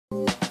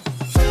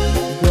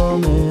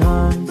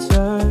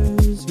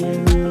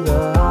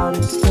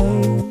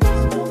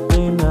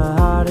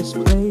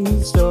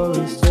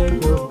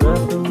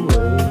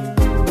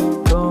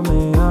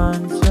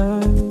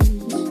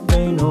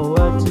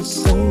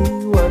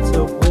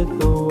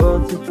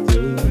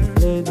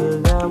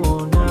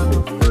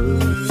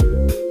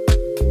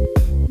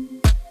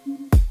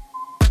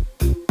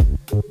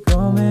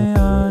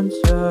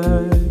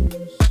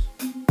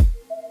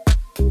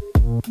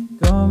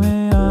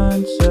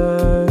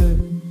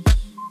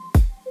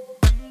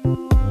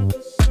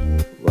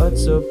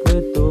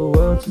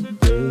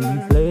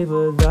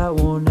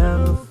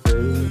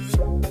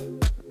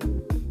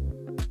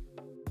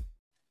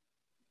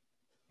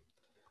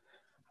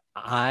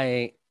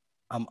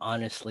I'm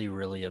honestly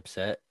really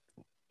upset.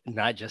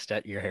 Not just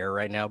at your hair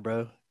right now,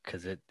 bro,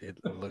 because it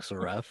looks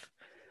rough,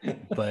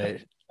 but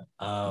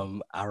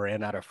I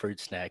ran out of fruit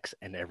snacks,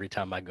 and every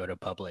time I go to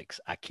Publix,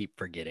 I keep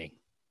forgetting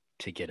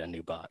to get a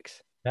new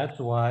box. That's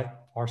why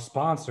our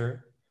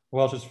sponsor,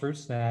 Welch's Fruit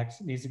Snacks,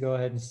 needs to go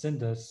ahead and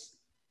send us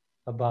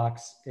a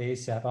box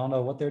ASAP. I don't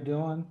know what they're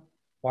doing,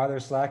 why they're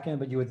slacking,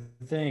 but you would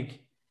think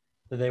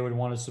that they would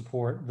want to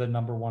support the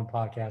number one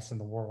podcast in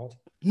the world.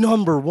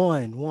 Number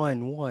one.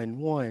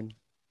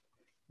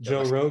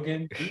 Yo, Joe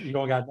Rogan, you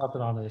don't got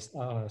nothing on this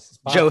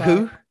Joe Spotify.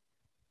 who?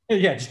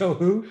 Yeah, Joe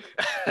who?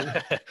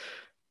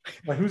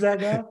 Like who's that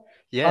guy?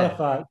 Yeah,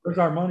 Spotify. Where's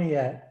our money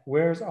at?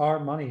 Where's our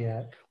money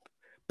at?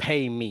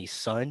 pay me,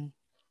 son.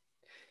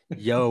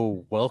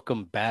 Yo,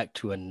 welcome back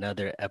to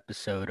another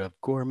episode of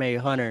Gourmet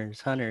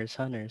Hunters. The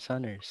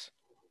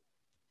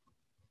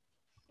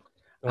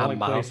I'm only place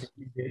Miles.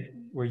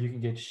 where you can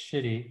get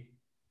shitty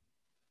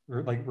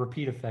or like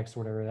repeat effects, or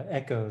whatever, that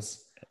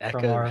echoes from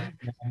Echo. our man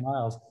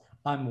Miles.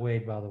 I'm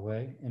Wade, by the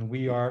way, and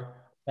we are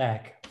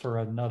back for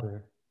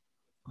another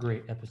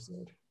great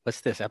episode.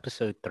 What's this?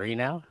 Episode 3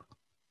 now?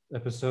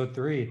 Episode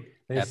 3.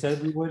 They Ep-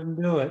 said we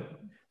wouldn't do it,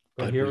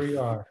 but but here we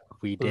are.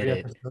 we did 3 it.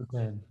 episodes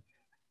in.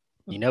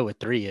 You know what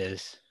 3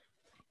 is?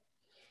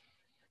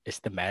 It's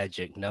the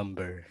magic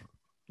number.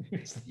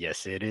 it's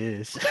Yes, it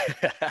is.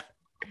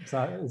 it's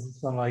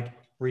not like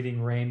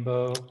reading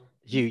Rainbow.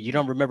 You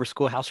don't remember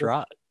Schoolhouse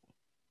Rock?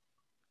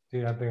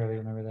 Dude, I barely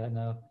remember that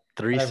now.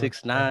 3, I never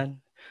 6, 9,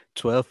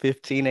 12,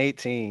 15,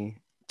 18,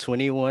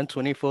 21,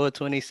 24,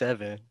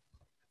 27,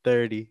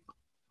 30.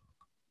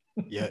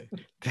 Yeah,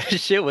 that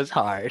shit was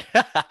hard.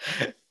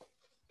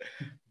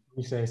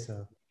 you say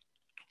so.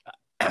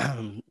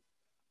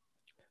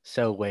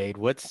 So Wade,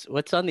 what's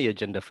on the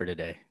agenda for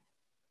today?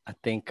 I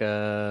think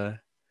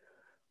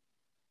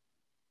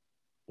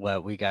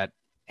what we got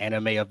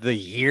anime of the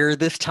year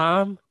this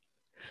time.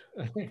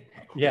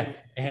 Yeah,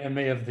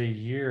 anime of the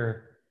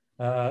year.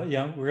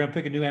 Yeah, we're gonna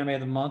pick a new anime of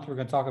the month. We're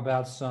gonna talk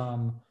about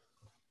some,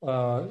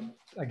 uh,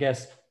 I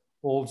guess,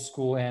 old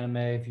school anime,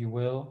 if you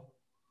will,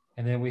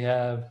 and then we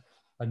have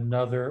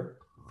another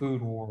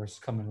Food Wars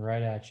coming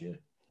right at you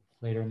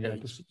later in the Uh,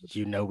 episode.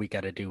 You know we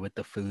got to do with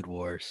the food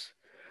wars.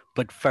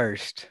 But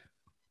first,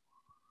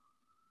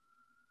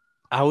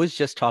 I was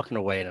just talking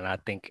to Wade, and I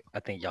think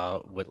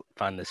y'all would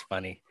find this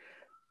funny.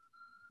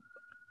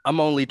 I'm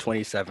only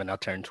 27. I'll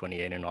turn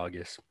 28 in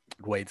August.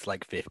 Wade's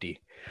like 50.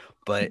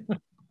 But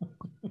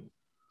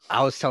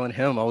I was telling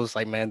him, I was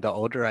like, man, the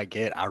older I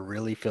get, I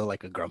really feel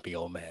like a grumpy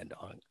old man,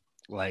 dog.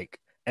 Like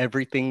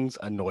everything's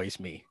annoys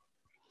me.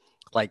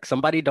 Like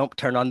somebody don't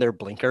turn on their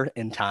blinker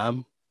in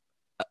time,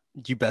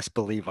 you best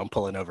believe I'm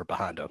pulling over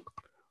behind them.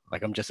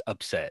 Like I'm just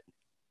upset.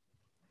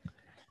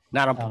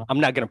 Not I'm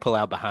not gonna pull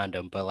out behind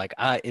them, but like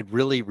it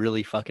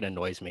really fucking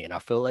annoys me, and I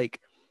feel like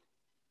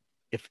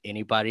if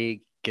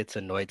anybody gets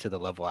annoyed to the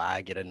level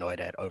I get annoyed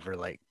at over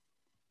like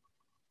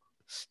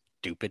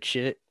stupid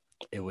shit,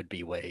 it would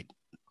be Wade.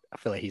 I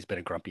feel like he's been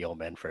a grumpy old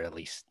man for at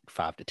least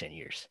 5 to 10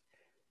 years,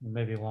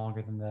 Maybe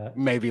longer than that.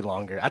 maybe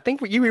longer. I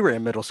think when you were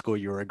in middle school,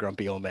 you were a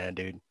grumpy old man,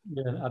 dude.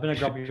 Yeah, I've been a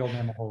grumpy old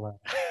man my whole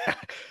life.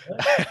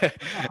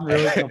 I'm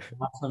really gonna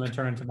blossom and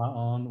turn into my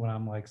own when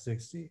I'm like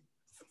 60.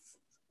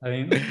 I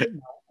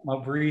mean, my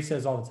Bree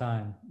says all the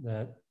time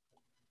that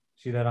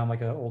see that I'm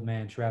like an old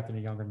man trapped in a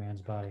younger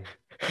man's body.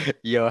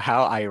 Yo,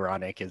 how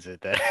ironic is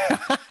it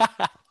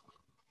that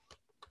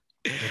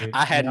Dude,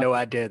 I I had mean, no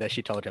idea that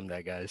she told him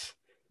that, guys.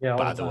 yeah,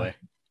 By the way,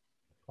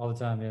 all the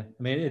time. Yeah,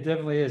 I mean, it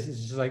definitely is.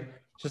 It's just like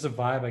it's just a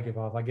vibe I give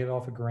off. I give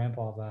off a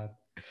grandpa vibe.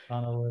 I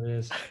don't know what it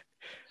is.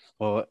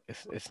 well,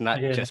 it's I not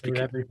get just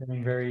annoyed with because.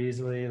 everything very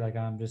easily. Like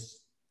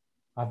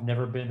I've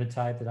never been the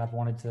type that I've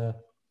wanted to,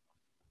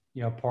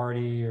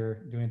 party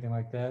or do anything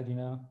like that.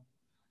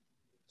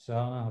 So I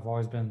don't know. I've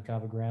always been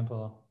kind of a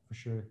grandpa for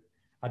sure.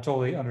 I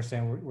totally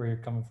understand where you're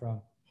coming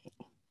from.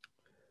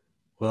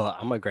 Well,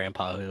 I'm a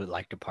grandpa who would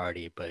like to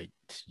party, but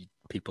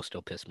people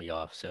still piss me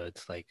off. So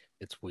it's like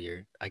it's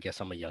weird. I guess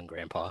I'm a young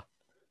grandpa.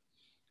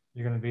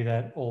 You're gonna be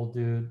that old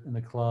dude in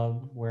the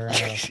club wearing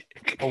a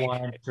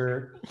Hawaiian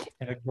shirt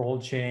and a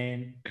gold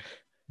chain.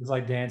 He's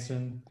like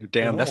dancing with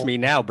Damn, an that's old me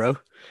now, bro.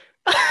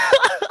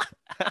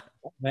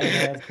 man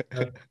dance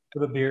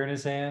with a beer in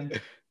his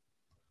hand.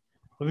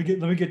 Let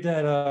me get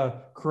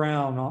that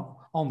crown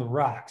on the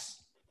rocks.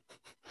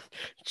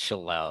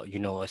 Chill out. You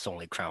know it's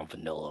only Crown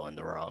Vanilla on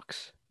the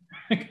rocks.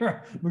 Look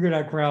at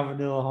that crown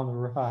vanilla on the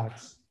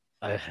rocks.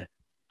 Uh,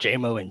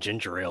 JMO and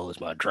ginger ale is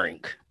my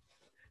drink.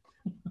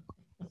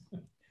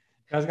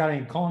 Guys, got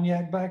any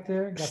cognac back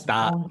there? Got some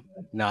Stop. cognac?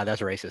 Nah,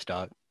 that's racist,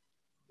 dog.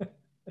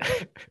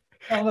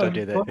 I don't Don't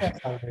know. do Cognac's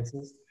not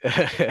racist.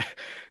 that.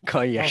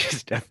 Cognac Oh,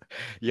 is definitely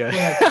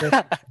yeah.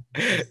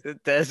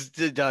 cognac's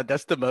definitely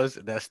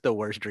racist. That's the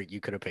worst drink you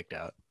could have picked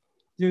out.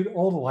 Dude,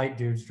 old white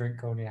dudes drink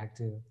cognac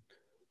too.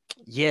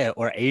 Yeah,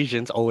 or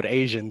Asians, old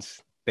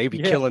Asians, they be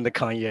Yeah, killing the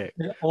cognac.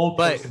 an old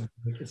But person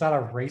drink. It's not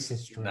a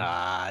racist drink. nah,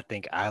 I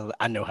think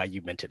I know how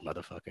you meant it,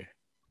 motherfucker.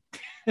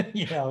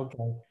 Yeah, okay.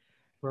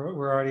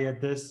 We're already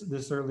at this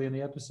early in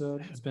the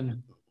episode. It's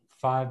been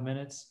 5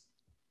 minutes.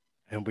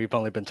 And we've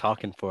only been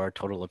talking for a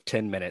total of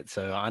 10 minutes.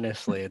 So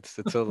honestly, it's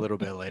a little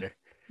bit later.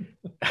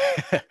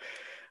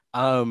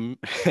 um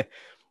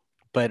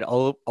but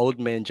old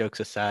man jokes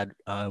aside,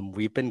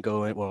 we've been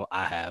going, well,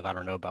 I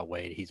don't know about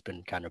Wade. He's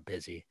been kind of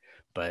busy,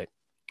 but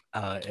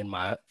in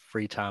my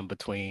free time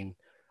between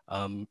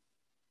um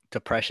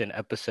depression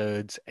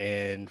episodes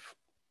and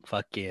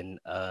fucking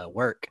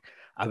work,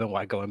 I've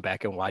been going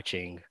back and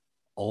watching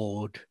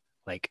old,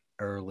 like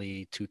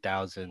early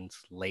 2000s,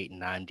 late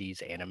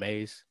 90s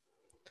animes.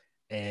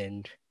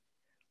 And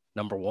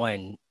number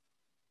one,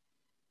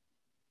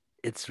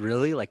 it's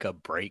really like a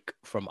break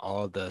from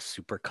all the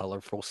super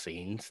colorful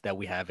scenes that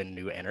we have in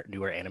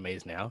newer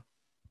animes now.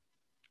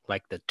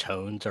 Like the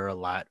tones are a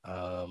lot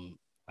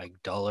like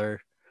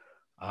duller,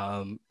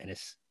 and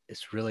it's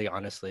really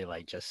honestly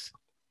like just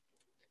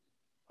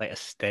like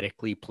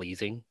aesthetically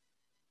pleasing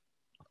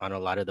on a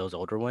lot of those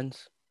older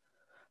ones.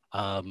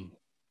 Um,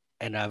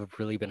 and I've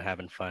really been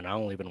having fun. I've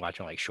only been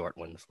watching like short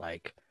ones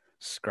like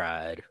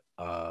Scrad,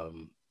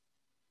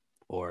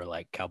 or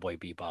like Cowboy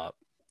Bebop,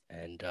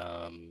 and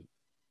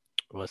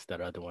what's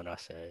that other one I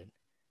said?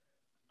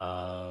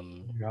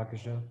 Um, Yu Yu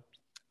Hakusho.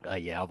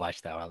 yeah, I'll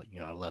watch that one.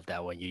 I love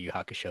that one. Yu Yu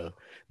Hakusho,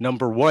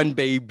 number one,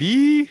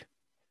 baby.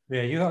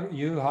 Yeah, Yu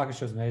Yu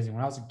Hakusho is amazing.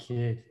 When I was a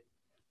kid,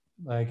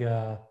 like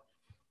I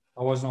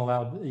wasn't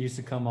allowed. It used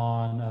to come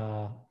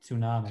on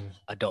Toonami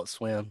Adult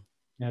Swim.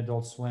 and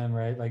Adult Swim,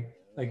 right? Like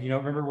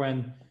remember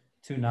when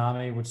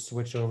Toonami would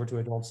switch over to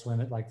Adult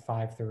Swim at like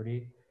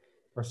 5:30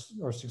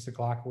 or 6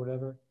 o'clock or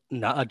whatever?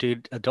 Nah,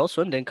 dude, Adult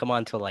Swim didn't come on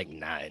until like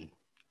 9.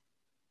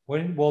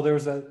 When well,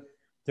 there's Oh,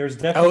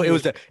 definitely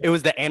it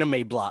was the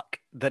anime block,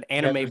 the yeah,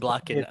 anime there's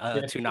block in definitely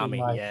a shift in Toonami.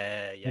 like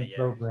Yeah, yeah, in yeah.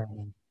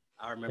 programming.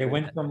 I It remember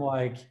went that. from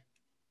like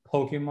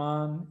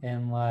Pokemon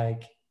and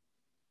like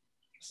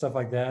stuff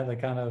like that,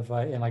 like kind of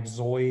and like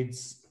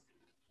Zoids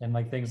and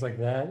like things like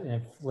that, and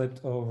it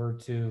flipped over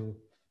to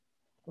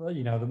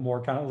the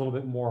more kind of a little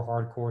bit more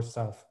hardcore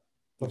stuff.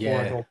 Before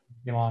Yeah. Adult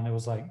came on, it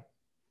was like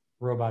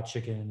Robot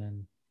Chicken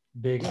and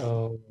Big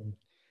O and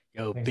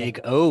Yo, things like Big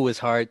that. O was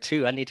hard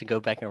too. I need to go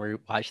back and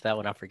watch that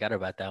one. I forgot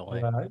about that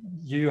one.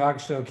 Yu Yu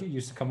Hakusho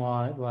used to come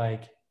on at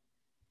like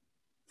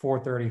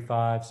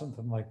 4:35,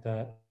 something like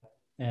that,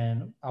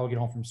 and I would get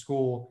home from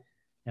school,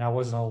 and I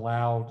wasn't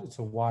allowed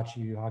to watch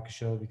Yu Yu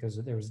Hakusho because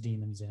there was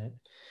demons in it.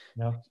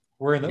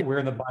 We're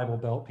in the Bible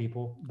Belt,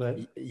 people, but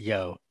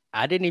Yo,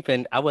 I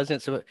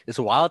wasn't so, it's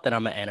wild that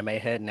I'm an anime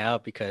head now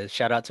because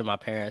shout out to my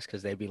parents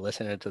because they be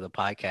listening to the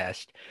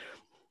podcast,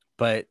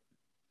 but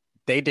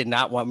they did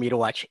not want me to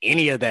watch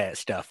any of that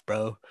stuff,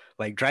 bro.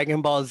 Like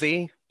Dragon Ball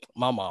Z,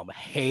 my mom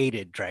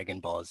hated Dragon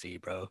Ball Z,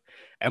 bro.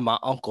 And my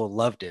uncle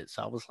loved it.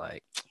 So I was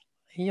like,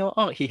 he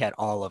had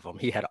all of them.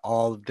 He had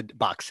all of the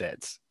box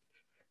sets.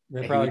 that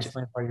And he probably would just,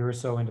 explains why you were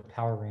so into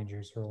Power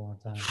Rangers for a long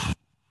time.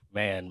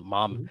 man,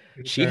 mom,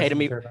 Your she parents hated didn't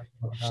me. care about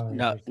Power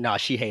No, Rangers. no,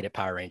 she hated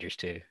Power Rangers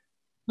too.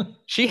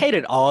 She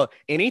hated all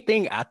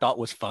anything I thought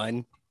was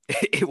fun.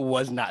 It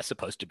was not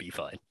supposed to be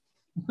fun.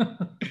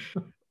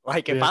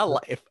 Like Yeah,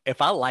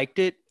 if I liked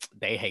it,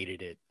 they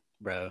hated it,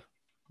 bro.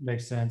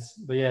 makes sense.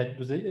 But yeah, it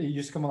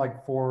used to come at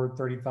like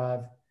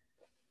 4:35,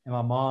 and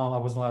my mom, I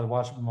wasn't allowed to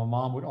watch it, but my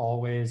mom would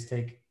always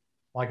take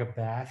like a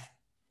bath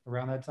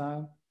around that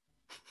time.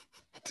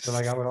 So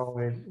like I would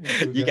always,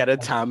 she would You go, gotta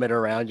like, time it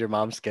around your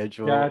mom's yeah,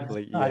 schedule.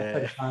 Like, I'd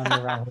set yeah. a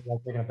timer around her like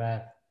taking a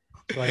bath.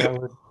 So like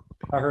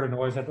I heard a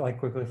noise, I had to like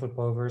quickly flip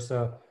over.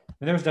 So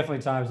and there was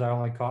definitely times I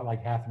only caught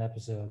like half an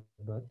episode,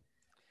 but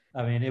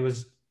I mean it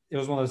was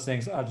one of those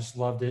things I just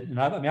loved it. And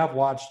I mean I've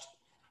watched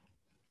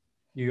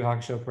Yu Yu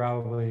Hakusho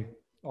probably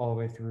all the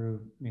way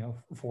through,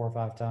 4 or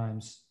 5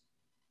 times.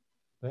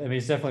 But, I mean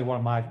it's definitely one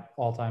of my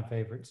all time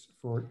favorites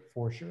for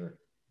sure.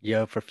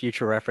 Yo, for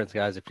future reference,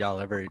 guys, if y'all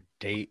ever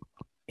date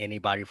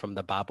anybody from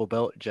the Bible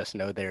Belt, just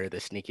know they're the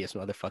sneakiest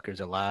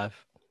motherfuckers alive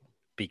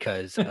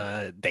because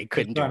they Just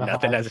couldn't do trying to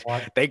nothing hide as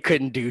watch. they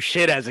couldn't do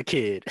shit as a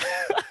kid.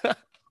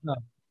 No,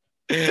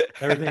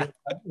 everything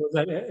was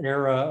that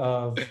era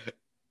of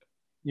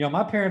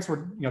my parents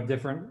were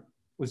different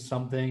with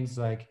some things.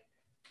 Like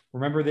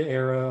remember the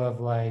era of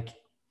like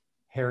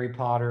Harry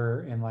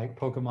Potter and like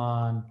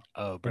Pokemon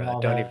Oh, and bro,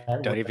 all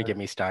that don't even get where,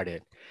 me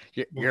started.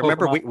 You where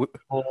remember Pokemon we was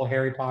evil,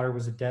 Harry Potter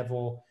was a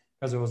devil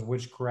because it was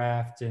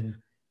witchcraft and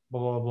blah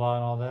blah blah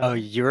and all oh, that.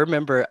 you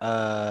remember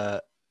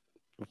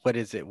what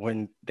is it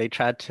when they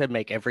tried to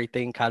make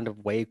everything kind of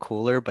way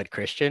cooler but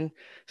Christian?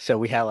 So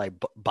we had like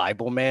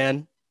Bible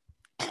Man.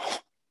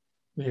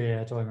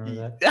 Yeah, I totally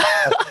remember that.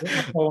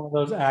 I saw one of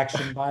those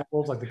action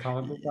Bibles, like the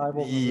comic book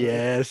Bibles.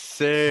 Remember those?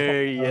 Yes, I saw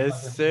sir. those, Yes,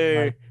 I think, in,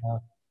 sir.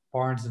 like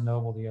Barnes and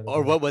Noble the other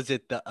Or day. what was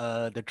it?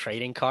 The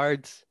trading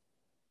cards?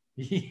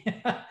 Yeah,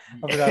 I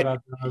forgot Yeah,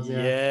 about those.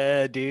 Yeah.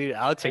 yeah, dude.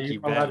 I'll Yeah, take you're you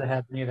not allowed back. to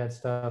have any of that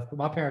stuff. But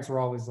my parents were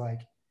always like,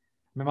 I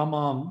mean, my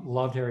mom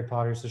loved Harry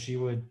Potter, so she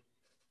would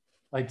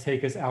like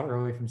take us out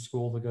early from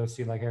school to go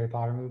see like Harry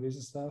Potter movies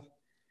and stuff.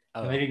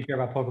 And they Oh, didn't care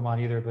about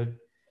Pokemon either, but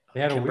they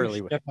had a weird, Kimberly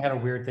she would definitely had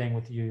a weird thing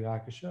with the Yu Yu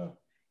Hakusho.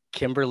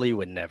 Kimberly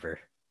would never.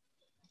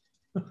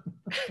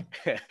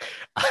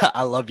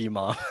 I love you,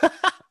 mom.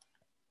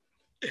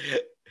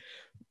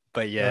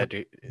 But yeah,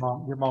 dude.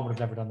 Your mom would have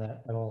never done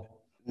that at all.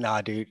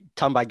 Nah, dude.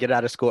 Talking about get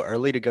out of school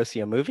early to go see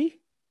a movie?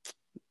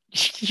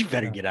 You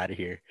better Yeah. get out of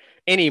here.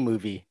 Any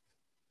movie.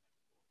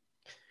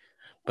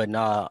 But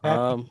nah,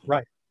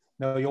 Right.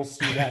 No, you'll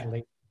see that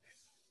later.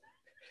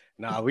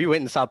 nah, we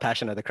went and saw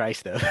Passion of the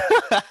Christ though.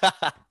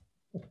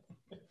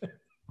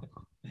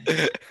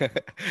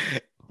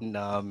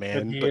 Nah,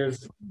 man.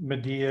 But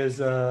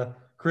Medea's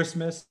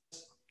Christmas.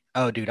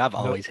 oh, dude, I've No,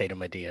 always hated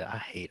Medea. I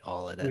hate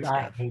all of that dude,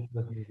 I stuff. hate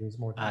those movies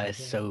more than It's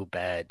anything. so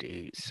bad,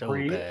 dude. So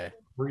Brie bad.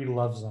 Brie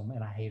loves them,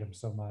 and I hate them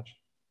so much.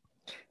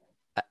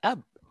 I,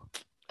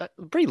 I,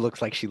 Brie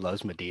looks like she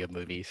loves Medea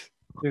movies.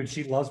 Dude,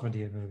 she loves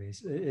Medea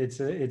movies.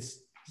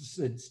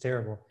 It's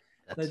terrible.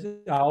 That's.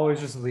 I always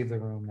just leave the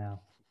room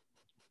now.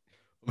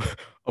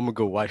 I'm gonna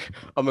go watch.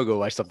 I'm gonna go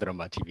watch something on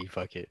my TV.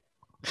 Fuck it.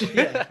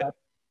 Yeah,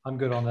 I'm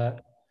good on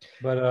that.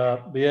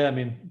 But yeah, I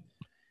mean,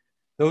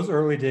 those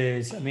early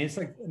days.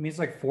 It's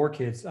like Four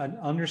Kids. I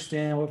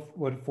understand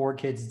what Four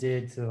Kids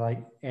did to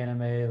like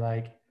anime,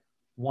 like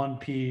One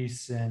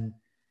Piece and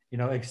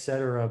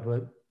etc.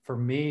 But for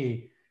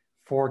me,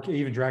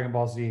 even Dragon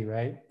Ball Z,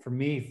 right? For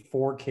me,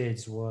 Four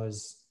Kids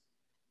was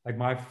like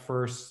my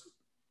first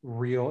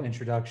real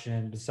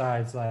introduction.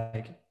 Besides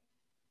like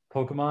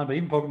Pokemon, but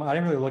even Pokemon, I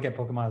didn't really look at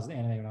Pokemon as an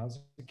anime when I was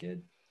a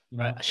kid. You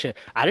know, Shit,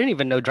 I didn't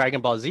even know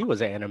Dragon Ball Z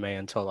was an anime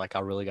until like I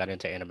really got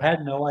into I anime.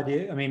 had no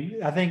idea. I mean,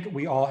 I think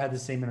we all had the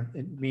same.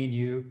 Me and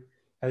you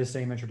had the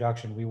same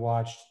introduction. We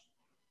watched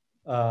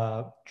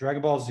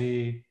Dragon Ball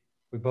Z.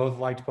 We both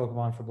liked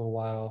Pokemon for a little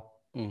while.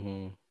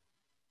 Mm-hmm.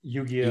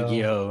 Yu-Gi-Oh,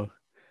 Yu-Gi-Oh,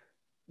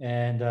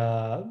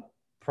 and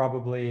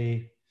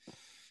probably.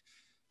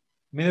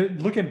 I mean,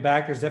 looking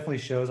back, there's definitely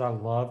shows I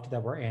loved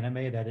that were anime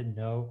that I didn't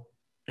know.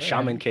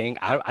 Shaman And King.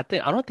 I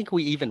don't think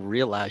we even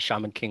realized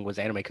Shaman King was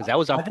anime because that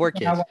was on I think Four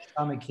when I Kids. watched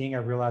Shaman King, I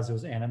realized it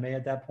was anime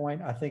at that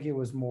point. I think it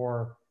was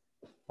more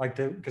like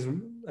because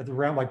at the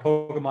round like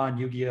Pokemon,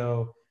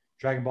 Yu-Gi-Oh,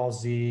 Dragon Ball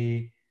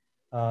Z,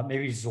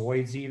 maybe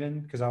Zoids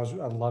even because I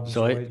loved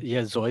Zoid, Zoids.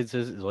 yeah, Zoids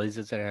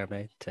is an anime I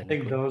think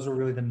technically. those were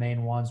really the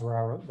main ones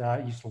that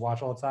I used to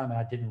watch all the time, and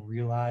I didn't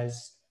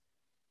realize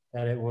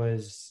that it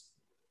was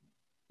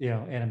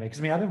anime. Because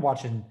I mean, I've been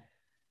watching.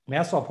 I mean,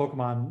 I saw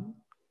Pokemon.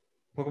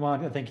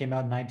 Pokemon I think came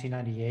out in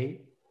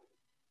 1998,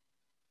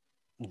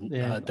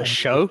 and The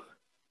show.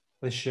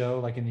 the show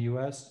like in the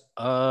U.S.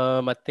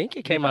 I think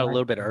it Came came out out a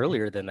little bit 1998.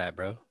 earlier than that,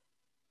 bro.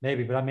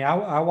 Maybe, but I mean,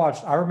 I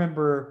watched. I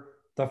remember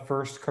the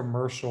first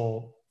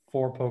commercial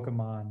for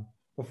Pokemon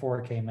before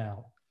it came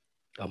out.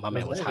 Oh, my It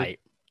man was was it was, hype.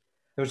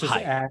 it was just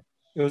Hype. Ash.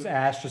 It was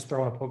Ash just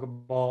throwing a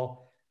Pokeball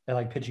at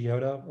like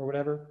Pidgeotto or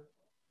whatever.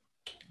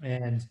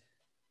 And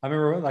I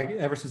remember like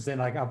ever since then,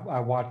 like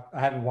I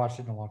haven't watched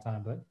it in a long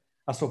time, but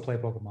I still play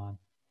Pokemon.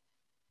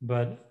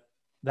 But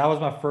that was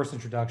my first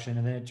introduction,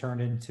 and then it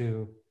turned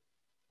into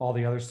all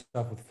the other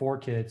stuff with Four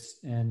Kids.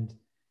 And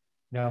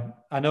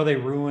I know they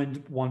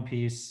ruined One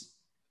Piece.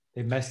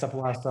 They messed up a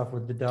lot of stuff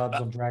with the dubs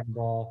Uh, on Dragon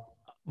Ball.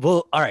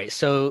 well, all right.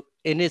 So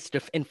in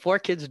Four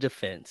Kids'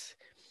 defense,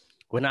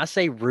 when I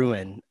say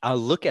ruin, I'm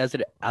looking at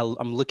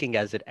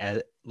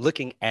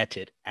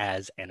it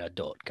as an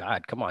adult.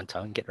 God, come on,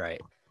 tongue, get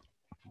right.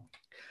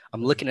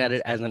 I'm What you looking at trying to it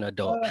say? as an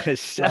adult.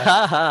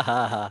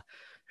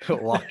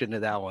 Right. Walked into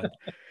that one.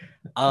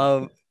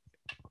 Um,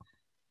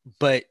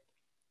 but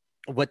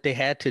what they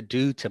had to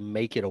do to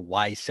make it a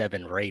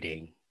Y7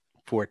 rating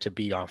for it to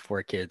be on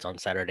Four Kids on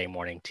Saturday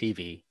morning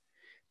TV, So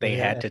they they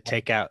had had to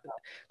take out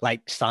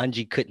like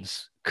Sanji couldn't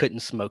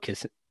smoke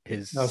his no, so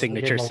they gave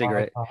signature him a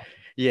cigarette. lollipop.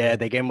 Yeah, Yeah.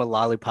 they gave him a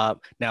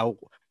lollipop. Now,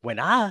 when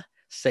I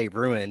say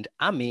ruined,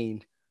 I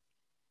mean,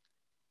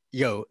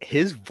 yo,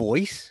 his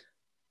voice,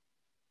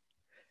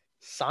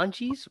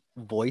 Sanji's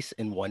voice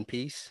in One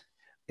Piece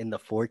in the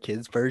Four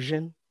Kids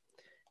version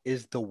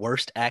is the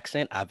worst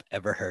accent I've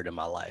ever heard in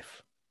my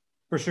life.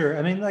 For sure.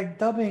 I mean, like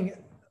dubbing,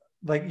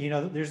 like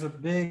there's a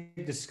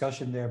big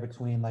discussion there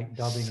between like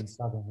dubbing and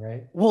subbing,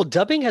 right? Well,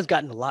 dubbing has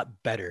gotten a lot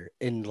better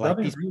in like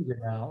Dubbing's these. really good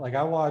now. Like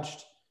I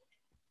watched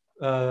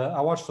a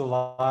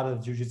lot of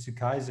Jujutsu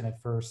Kaisen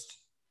at first,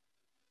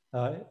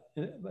 uh,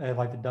 at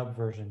like the dub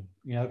version,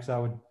 because I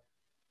would,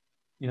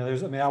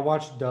 there's, I mean, I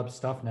watch dub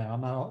stuff now.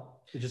 I'm not,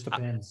 it just I,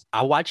 depends.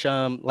 I watch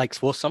like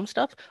well some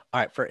stuff.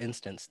 All right, for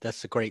instance,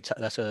 that's a great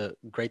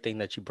thing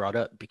that you brought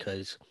up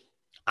because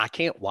I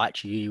can't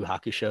watch Yu Yu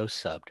Hakusho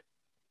subbed.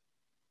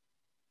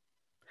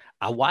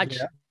 I watch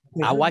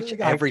Yeah. I watch I get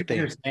what you're everything.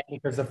 saying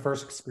because the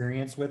first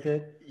experience with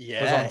it was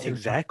Yeah, on 200.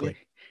 exactly.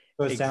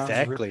 So it sounds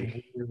Exactly.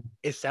 really weird.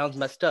 It sounds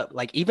messed up.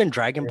 Like even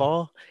Dragon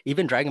Ball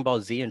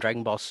Z and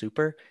Dragon Ball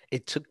Super,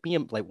 it took me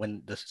like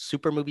when the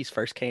Super movies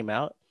first came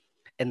out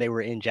and they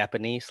were in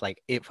Japanese,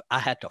 like if I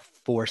had to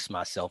force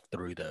myself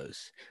through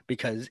those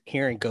because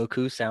hearing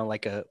Goku sound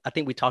like I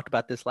think we talked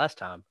about this last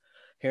time.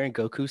 Hearing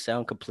Goku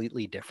sound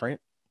completely different,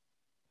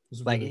 It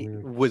was like really it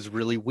weird. was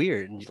really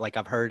weird. And like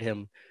I've heard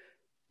him,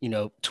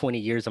 20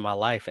 years of my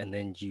life, and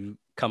then you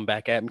come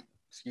back at me,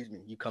 excuse me,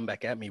 you come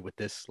back at me with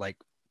this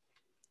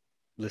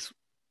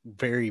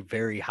very,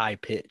 very high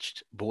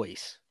pitched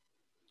voice.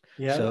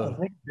 Yeah, I So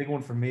think the big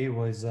one for me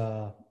was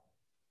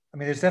I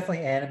mean, there's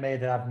definitely anime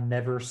that I've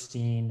never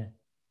seen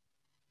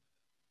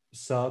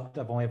subbed.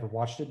 I've only ever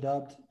watched it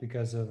dubbed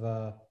because of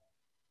oh,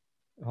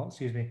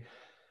 excuse me.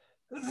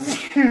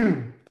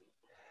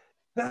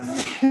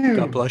 God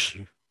Oh bless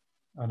you.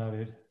 no,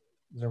 dude.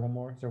 Is there one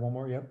more? Is there one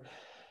more? Yep.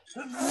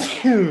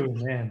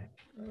 Man.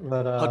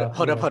 But Hold up,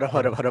 hold up, yeah. hold up,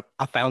 hold up, hold up.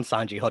 I found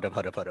Sanji. Hold up,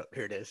 hold up, hold up.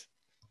 Here it is.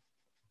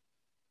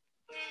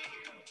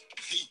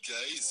 Hey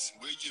guys,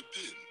 where you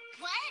been?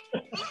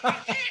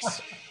 What?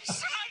 This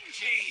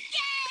Sanji!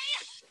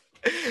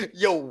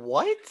 Yo,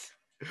 what?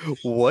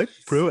 What,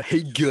 bro?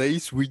 Hey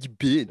guys, where you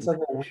been? It's like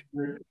a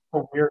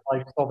weird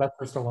like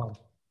Sylvester Stallone.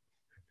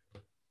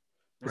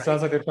 It Right?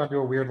 sounds like they're trying to do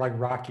a weird like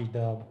Rocky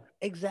dub.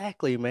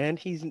 Exactly, man.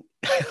 He's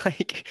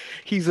like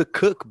he's a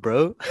cook,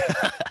 bro.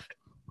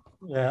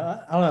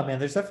 Yeah, I don't know, man.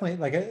 There's definitely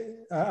like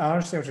I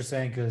understand what you're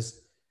saying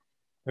because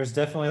there's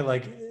definitely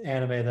like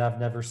anime that I've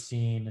never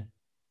seen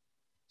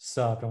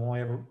subbed. I've only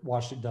ever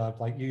watched it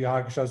dubbed. Like Yu Yu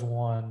Hakusho's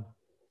one.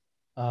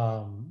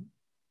 Um,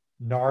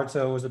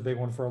 Naruto was a big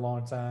one for a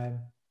long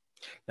time.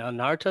 Now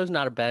Naruto's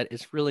not a bad.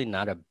 It's really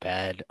not a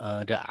bad.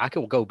 I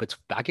can go, but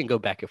I can go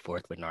back and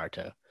forth with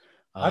Naruto.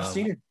 I've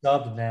seen it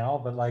dubbed now,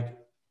 but like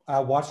I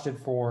watched it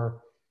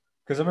for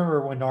because I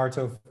remember when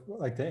Naruto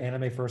like the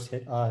anime first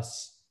hit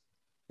us,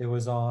 it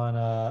was on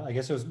I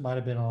guess it was might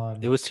have been It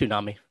on was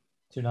Toonami.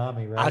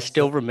 Tsunami, I right? So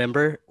still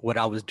remember what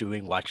I was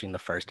doing watching the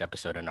first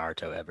episode of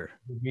Naruto ever.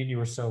 me and you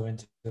were so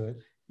into it.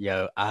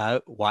 Yo,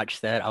 I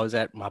watched that. I was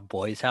at my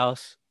boy's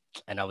house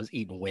and I was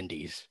eating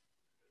Wendy's.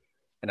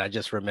 And I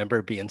just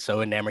remember being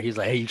so enamored. He's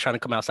like, "Hey, you trying to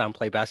come outside and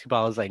play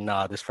basketball?" I was like,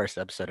 "Nah, this first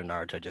episode of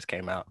Naruto just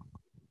came out."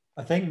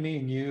 I think me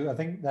and you, I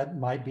think that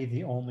might be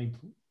the only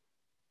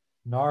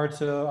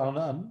Naruto, I don't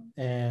know,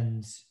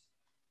 and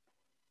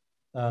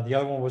the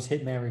other one was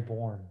Hitman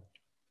Reborn.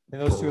 I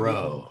think those two are the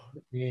only Bro.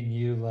 me and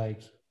you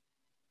like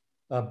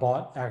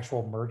bought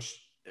actual merch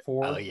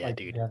Oh for yeah, like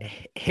dude. together.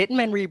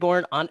 Hitman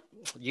Reborn on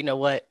you know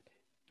what?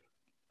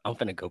 I'm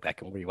gonna go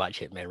back and rewatch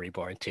Hitman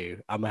Reborn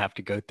too. I'm gonna have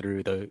to go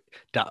through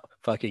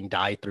fucking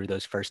die through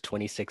those first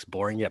 26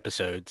 boring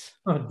episodes.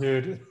 Oh,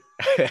 dude,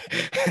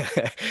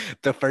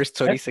 The first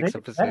that, 26 that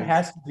episodes.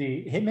 has to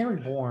be Hitman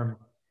Reborn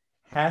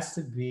has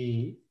to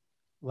be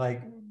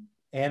like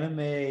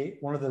anime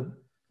one of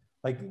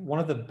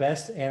the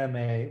best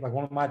anime like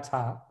one of my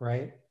top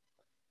right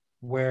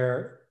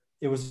where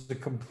it was the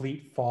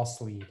complete false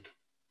lead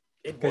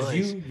It because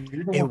was.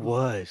 you're the It one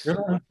was. you're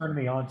the one who turned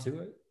me on to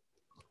it.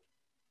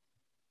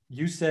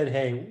 You said,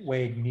 "Hey,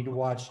 Wade, you need to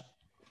watch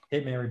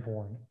Hitman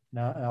Reborn."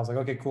 Now, and I was like,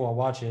 "Okay, cool, I'll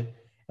watch it."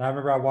 And I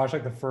remember I watched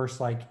like the first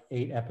like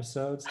 8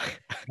 episodes.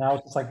 And I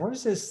was just like, "What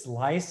is this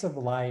slice of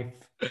life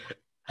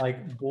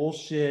like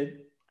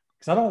bullshit?"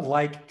 Because I don't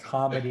like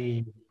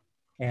comedy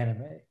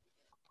anime.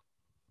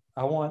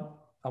 I want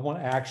I want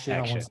action. I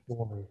want Action.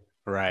 story. You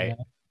Right.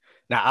 know.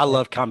 Now I And,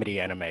 love comedy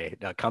anime.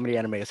 Comedy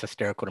anime is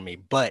hysterical to me,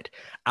 but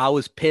I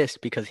was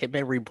pissed because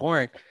Hitman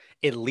Reborn,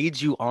 it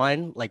leads you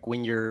on like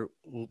when you're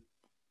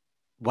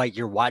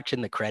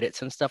watching the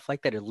credits and stuff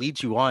like that, it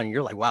leads you on.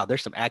 You're like, wow,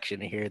 there's some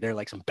action in here. They're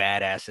like some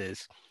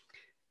badasses.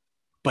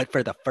 But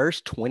for the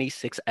first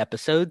 26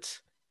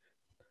 episodes,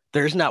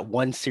 there's not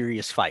one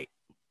serious fight.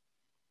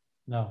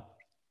 no.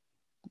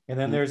 And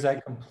then there's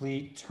that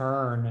complete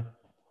turn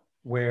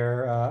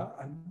where I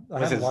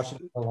Was haven't it watched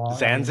it for long. I mean,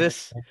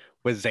 Zanzis?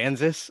 Was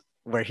Zanzis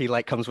where he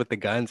like comes with the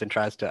guns and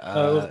tries to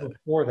no, it was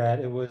before that.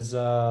 It was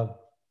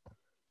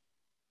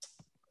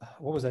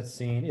what was that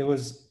scene? It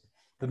was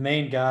the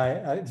main guy.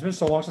 It's been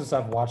so long since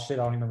I've watched it. I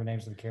don't even remember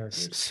names of the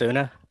characters.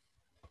 Suna?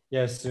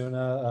 Yeah,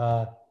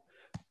 Suna.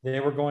 They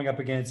were going up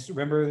against.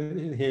 Remember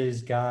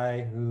his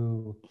guy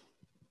who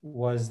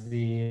was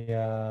the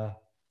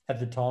at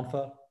the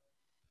Tonfa.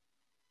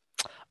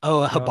 Oh, You know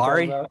what I'm talking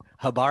Habari? about?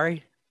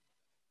 Habari?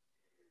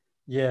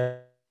 Yeah,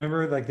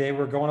 remember like they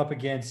were going up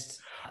against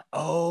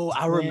Oh,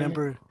 I Sin.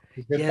 remember.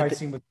 The good Yeah, fight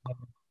scene with him.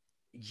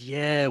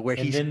 yeah, where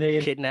And he's then they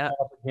ended kidnapped.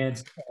 up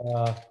against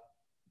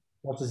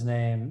what's his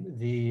name?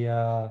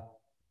 The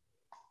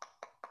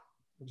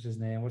what's his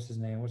name? What's his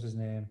name? What's his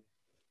name?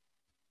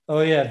 Oh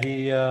yeah,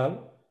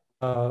 the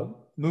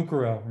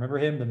Mukuro. Remember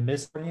him? The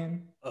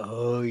Mistarian.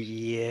 Oh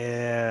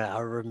yeah, I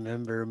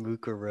remember And there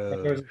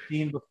Mukuro. was a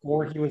scene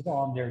before he was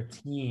on their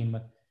team.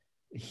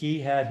 He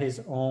had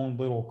his own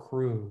little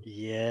crew outside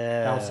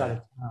Yeah, of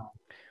town,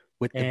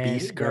 with the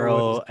Beast and there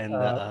was Girl and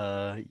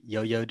the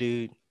Yo-Yo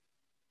dude,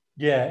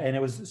 yeah, and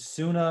it was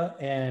Suna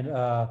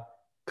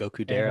Goku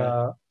and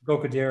Dara.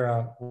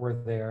 Gokudera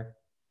were there.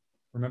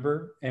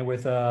 Remember? And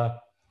with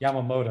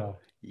Yamamoto,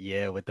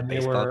 Yeah, with the and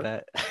baseball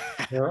bat.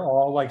 they were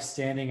all like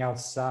standing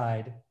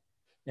outside,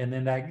 and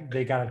then that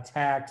they got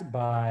attacked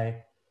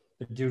by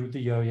the dude with the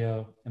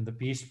yo-yo and the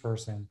beast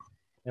person,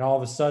 and all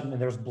of a sudden,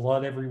 and there's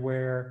blood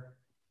everywhere.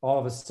 All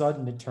of a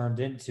sudden, it turned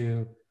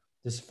into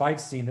this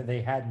fight scene that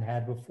they hadn't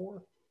had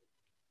before.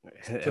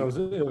 So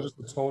it was just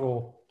a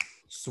total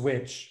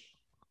switch,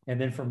 and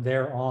then from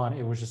there on,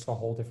 it was just a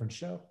whole different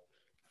show.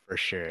 For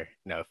sure.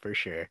 No, for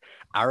sure.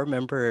 I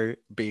remember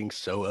being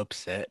so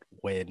upset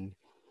when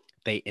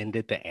they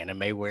ended the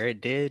anime where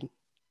it did.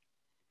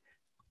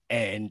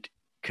 And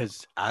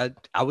because I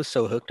was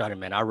so hooked on it,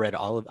 man. I read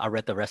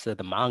the rest of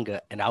the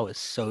manga, and I was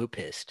so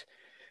pissed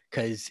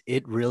because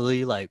it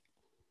really like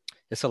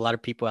there's a lot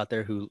of people out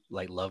there who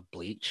like love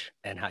Bleach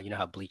and how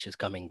how Bleach is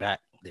coming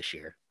back this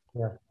year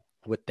Yeah.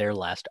 with their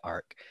last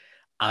arc.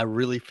 I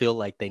really feel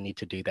like they need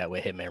to do that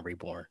with Hitman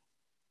Reborn.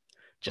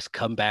 Just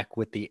come back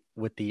with the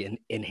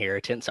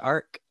inheritance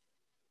arc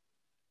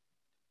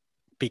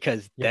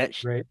because Yeah,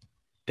 great.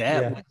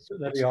 that Yeah, was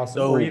that'd be awesome.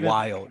 so Or even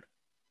wild.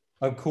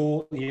 a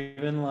cool,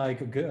 even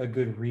like a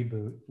good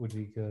reboot would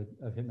be good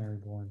of Hitman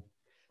Reborn.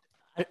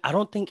 I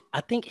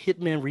think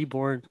Hitman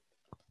Reborn.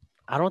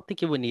 I don't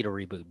think it would need a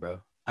reboot,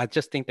 bro. I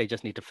just think they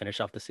just need to finish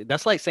off the season.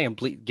 That's like saying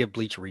give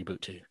Bleach a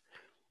reboot too.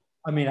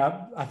 I mean,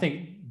 I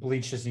think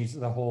Bleach just needs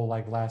the whole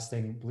like last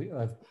thing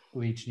of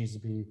Bleach needs to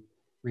be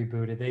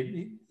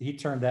rebooted. He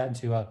turned that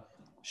into a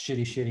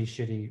shitty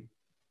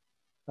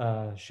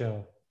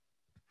show.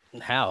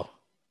 How?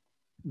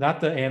 Not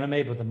the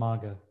anime, but the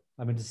manga.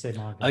 I meant to say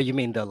manga. Oh, you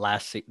mean the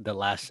last arc?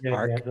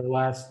 Yeah, the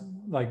last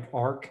like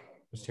arc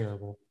was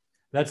terrible.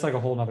 That's like a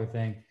whole nother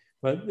thing.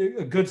 But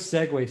a good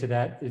segue to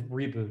that is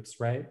reboots,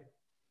 right?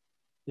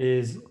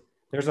 Is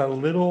there's a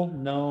little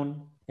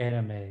known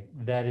anime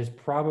that is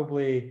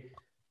probably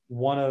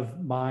one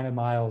of mine and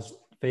Miles'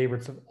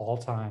 favorites of all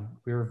time.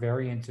 We were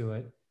very into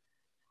it,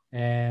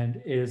 and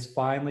it is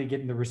finally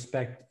getting the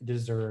respect it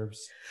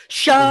deserves.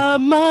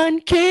 Shaman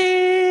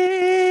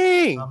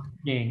King.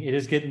 King.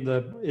 It's getting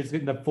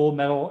the Full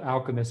Metal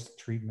Alchemist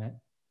treatment.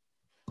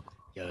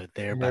 Yo,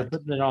 They're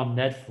putting it on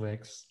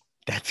Netflix.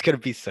 That's gonna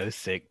be so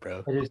sick,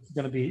 bro. It is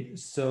gonna be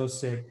so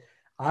sick.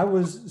 I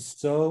was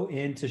so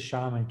into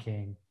Shaman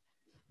King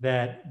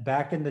that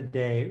back in the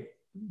day,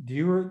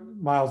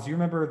 Miles? Do you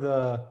remember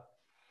the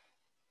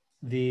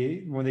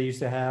when they used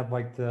to have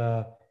like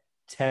the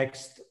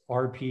text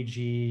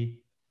RPG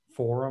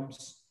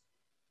forums?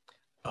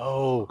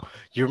 Oh,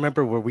 you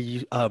remember where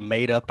we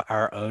made up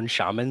our own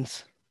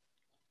shamans?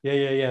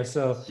 Yeah.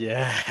 So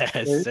Yes,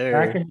 back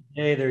sir. in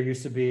the day, there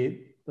used to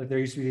be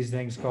these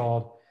things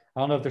called, I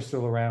don't know if they're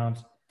still around,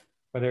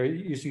 but there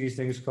used to be these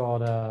things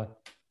called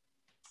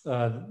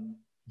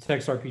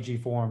text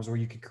RPG forums where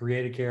you could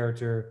create a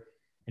character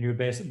and you would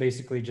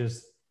basically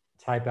just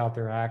type out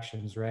their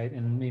actions, right?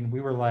 And I mean,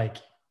 we were like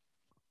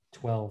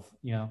 12,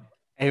 you know.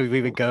 And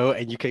we would go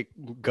and you could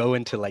go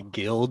into like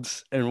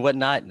guilds and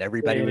whatnot, and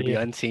everybody would be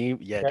on team.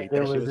 Yeah, dude,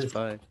 There that shit was was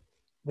fun.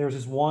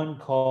 this one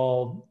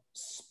called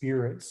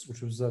Spirits,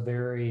 which was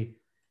it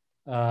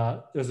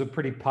was a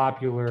pretty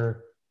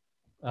popular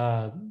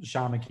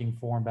Shaman King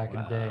forum back in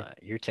the day.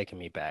 You're taking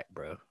me back,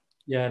 bro.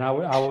 Yeah, and I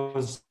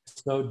was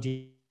so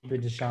deep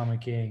into Shaman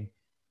King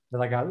that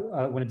like I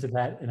went into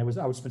that, and I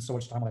would spend so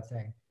much time on that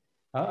thing.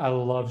 I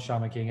love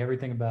Shaman King.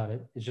 Everything about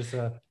it. It's just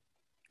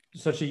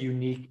such a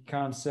unique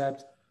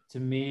concept to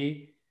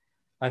me.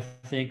 I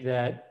think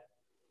that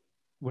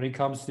when it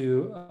comes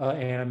to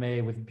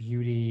anime with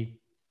beauty,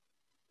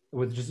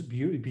 with just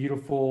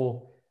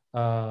beautiful,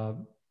 like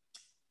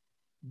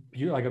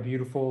a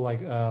beautiful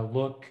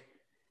look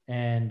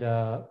and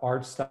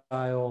art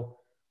style,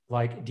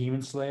 like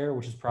Demon Slayer,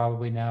 which is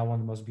probably now one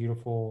of the most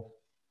beautiful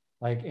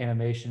like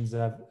animations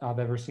that I've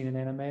ever seen in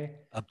anime.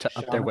 Up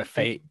there with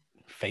Fate.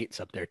 Fate's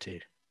up there too.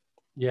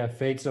 Yeah,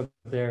 Fate's up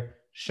there.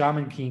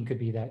 Shaman King could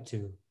be that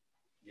too.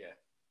 Yeah.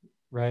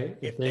 Right?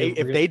 If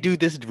they do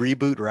this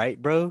reboot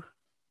right, bro.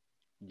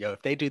 Yo,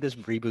 if they do this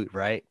reboot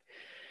right,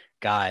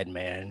 God,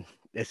 man,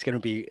 it's gonna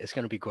be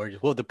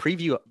gorgeous. Well, the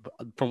preview,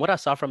 from what I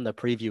saw from the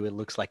preview, it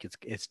looks like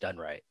it's done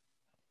right.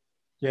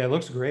 Yeah, it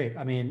looks great.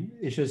 I mean,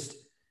 it's just,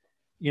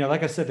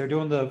 like I said, they're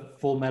doing the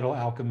Full Metal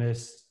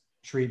Alchemist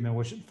treatment,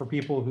 which for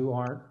people who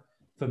aren't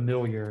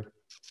familiar,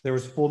 there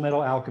was Full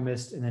Metal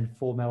Alchemist and then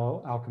Full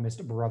Metal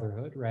Alchemist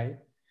Brotherhood, right?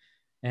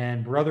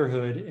 And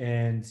Brotherhood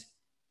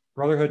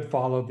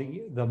followed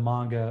the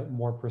manga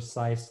more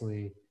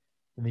precisely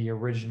than the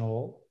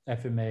original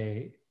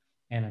FMA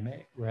anime,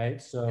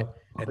 right? So,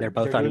 and they're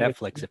both on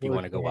Netflix if you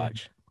want to go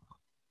watch.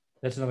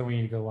 That's another one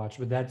you need to go watch,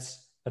 but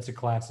that's a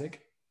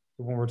classic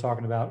when we're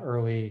talking about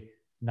early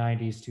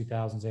 90s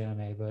 2000s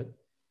anime. But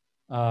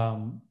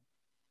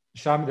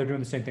Shaman, they're doing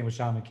the same thing with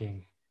Shaman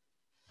King.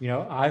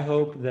 I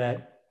hope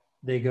that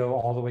they go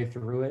all the way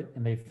through it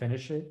and they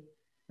finish it.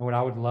 And what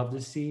I would love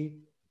to see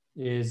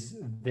is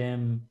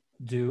them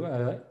do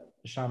a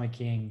Shaman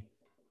King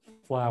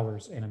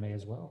Flowers anime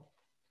as well.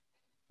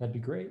 That'd be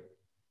great.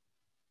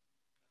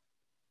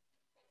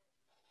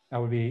 I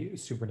would be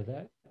super into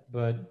that.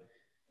 But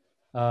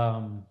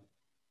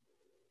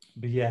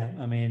yeah,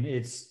 I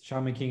mean,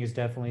 Shaman King is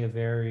definitely a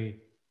very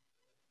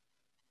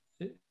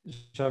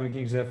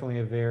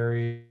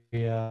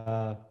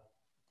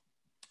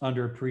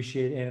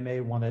underappreciated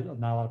anime, one that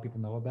not a lot of people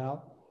know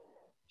about.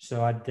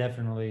 So I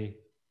definitely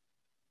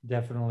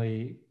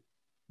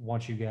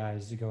want you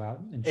guys to go out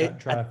and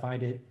try to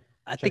find it.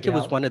 I think it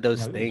was one of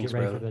those things,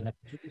 bro.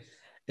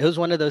 It was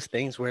one of those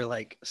things where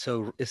like,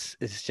 so it's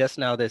just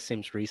now that it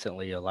seems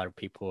recently a lot of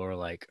people are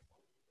like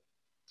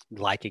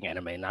liking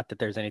anime. Not that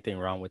there's anything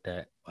wrong with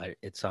that. But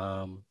it's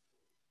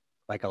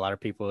like a lot of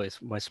people,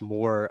 it's much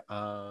more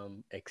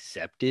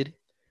accepted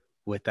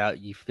without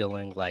you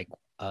feeling like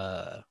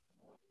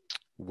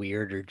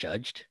weird or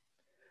judged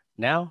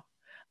now.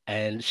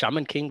 And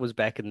Shaman King was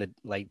back in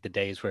the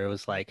days where it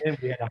was like, And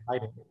we had to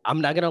hide it.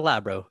 I'm not gonna lie,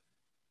 bro.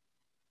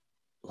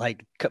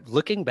 Like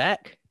looking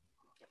back,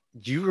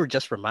 you were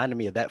just reminding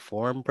me of that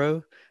forum,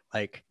 bro.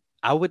 Like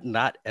I would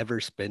not ever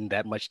spend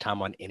that much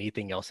time on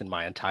anything else in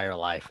my entire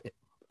life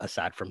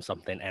aside from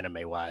something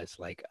anime wise.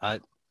 Like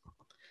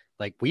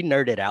we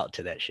nerded out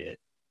to that shit.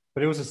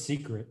 But it was a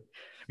secret.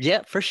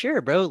 Yeah, for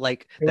sure, bro.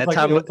 Like It was that like,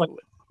 time it was like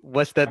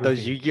was that those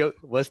everything. Yu-Gi-Oh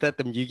was that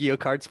them Yu-Gi-Oh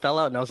cards fell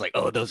out and I was like,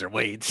 oh, those are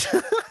Wade's.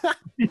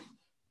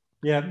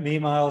 Yeah, me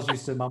and my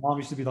mom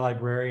used to be the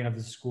librarian of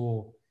the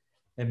school,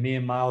 and me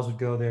and Miles would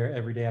go there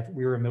every day after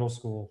we were in middle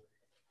school,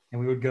 and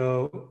we would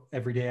go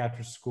every day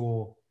after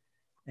school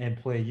and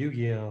play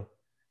Yu-Gi-Oh.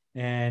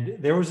 And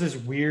there was this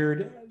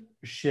weird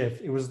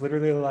shift. It was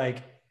literally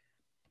like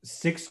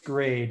sixth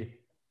grade.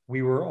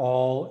 We were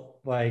all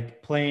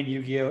like playing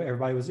Yu-Gi-Oh.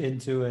 Everybody was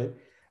into it.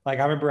 Like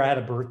I remember I had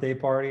a birthday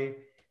party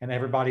and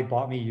everybody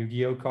bought me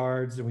Yu-Gi-Oh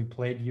cards and we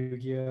played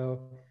Yu-Gi-Oh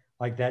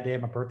like that day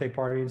at my birthday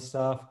party and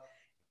stuff.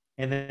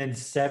 And then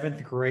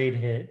seventh grade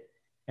hit,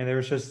 and there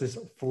was just this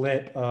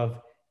flip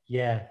of,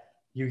 yeah,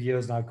 Yu-Gi-Oh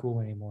is not cool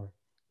anymore.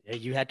 Yeah,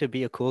 you had to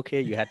be a cool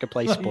kid. You had to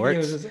play Like, it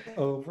was sports. just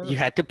over. You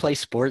had to play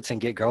sports and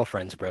get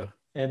girlfriends, bro.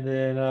 And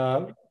then,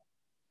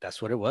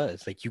 That's what it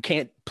was. Like you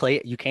can't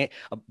play. You can't.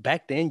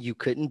 Back then, you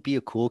couldn't be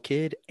a cool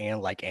kid and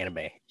like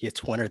anime.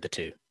 It's one or the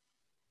two.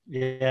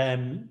 yeah,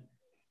 and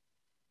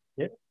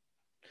yeah,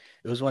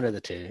 It was one of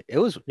the two. It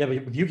was yeah,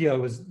 but with Yu-Gi-Oh,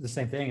 it was the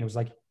same thing. It was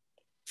like,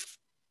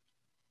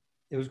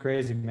 it was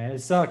crazy, man. It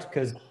sucked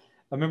because I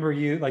remember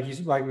like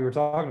we were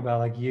talking about,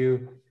 like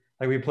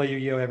we play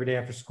Yu-Gi-Oh every day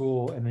after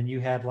school, and then you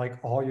had like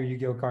all your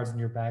Yu-Gi-Oh cards in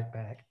your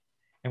backpack,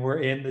 and we're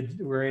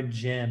in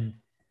gym,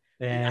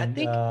 I and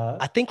think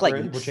I think like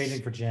we're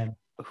changing for gym.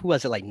 who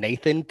was it? Like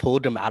Nathan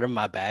pulled them out of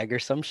my bag or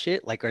some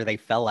shit. Like or they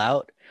fell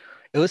out.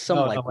 It was some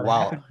No, like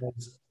wow.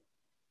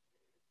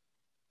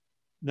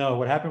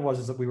 what happened was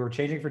is that we were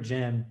changing for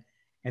gym,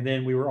 and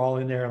then we were all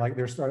in there. Like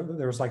there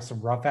was like some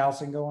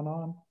roughhousing going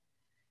on,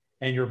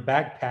 and your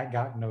backpack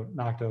got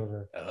knocked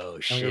over, Oh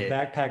and your shit.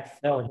 backpack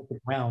fell and hit the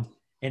ground,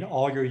 and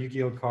all your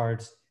Yu-Gi-Oh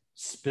cards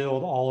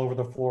spilled all over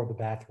the floor of the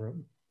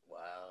bathroom.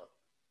 Wow.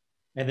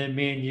 And then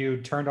me and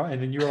you turned on,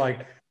 and then you were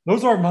like,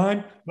 "Those aren't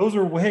mine. Those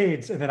are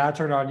Wade's." And then I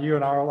turned on you,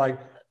 and I was like,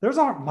 "Those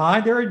aren't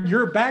mine. They're in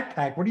your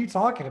backpack. What are you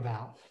talking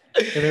about?"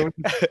 And then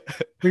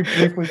we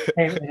briefly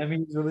became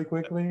enemies really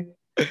quickly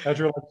as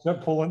you're like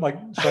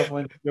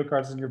shuffling your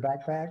cards in your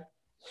backpack.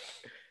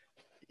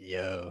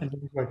 Yo. And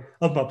then you're like,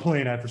 "I'm not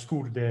playing after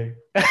school today."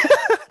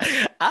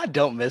 I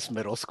don't miss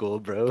middle school,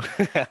 bro.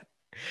 Dude,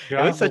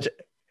 It was such a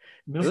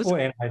middle it was school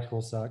and high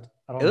school sucked.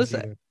 I it don't miss was a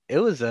either. it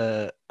was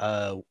a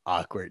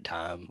awkward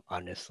time,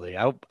 honestly.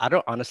 I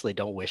don't honestly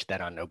don't wish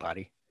that on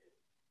nobody.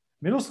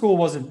 Middle school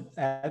wasn't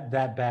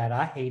that bad.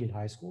 I hated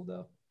high school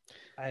though.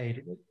 I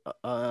hated it.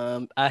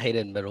 I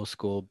hated middle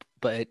school,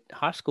 but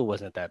high school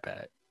wasn't that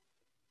bad.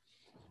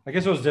 I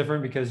guess it was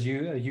different because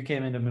you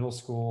came into middle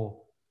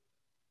school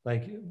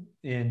like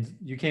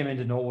you came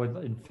into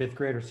Knollwood in fifth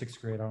grade or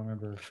sixth grade. I don't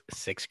remember.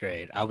 Sixth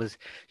grade.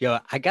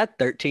 I got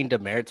 13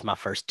 demerits my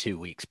first 2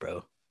 weeks,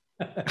 bro.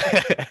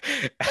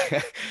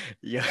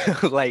 Yeah,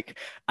 like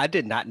I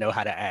did not know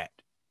how to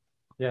act.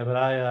 Yeah, but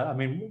I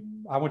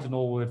mean, I went to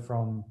Knollwood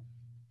from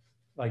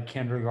like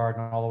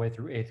kindergarten all the way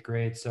through eighth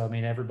grade. So I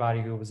mean,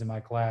 everybody who was in my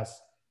class,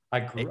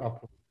 I grew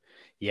up with.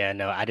 Yeah,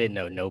 no, I didn't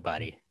know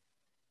nobody.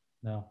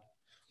 No,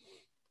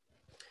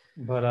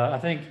 but I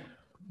think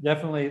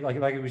definitely like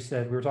we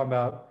said, we were talking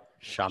about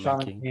Shaman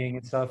Shaman King King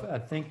and stuff. I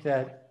think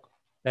that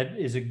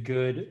is a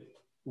good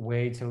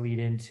way to lead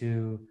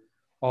into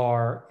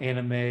our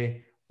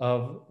anime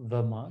of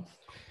the month.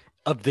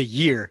 of the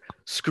year.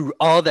 Screw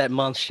all that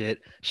month shit.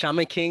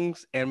 Shaman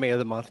King's anime of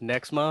the month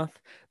next month,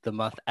 the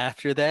month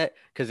after that,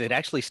 because it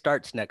actually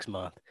starts next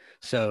month.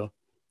 So,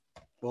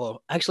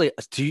 well, actually,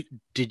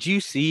 did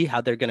you see how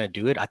they're gonna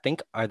do it? I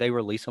think are they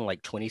releasing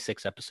like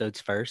 26 episodes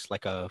first,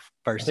 like a I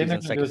first think they're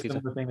season, going to do second a season,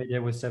 similar thing they did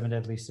with Seven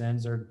Deadly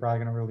Sins. They're probably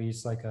going to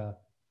release like a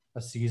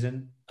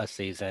season a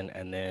season,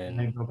 and and then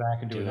then go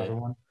back and do do another it?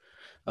 one.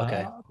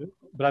 Okay.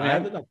 But I mean,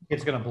 I'm I think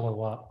it's going to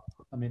blow up.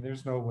 I mean,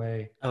 there's no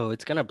way. Oh,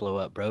 it's gonna blow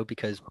up, bro.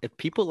 Because if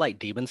people like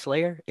Demon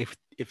Slayer, if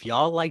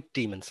y'all like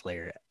Demon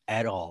Slayer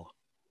at all,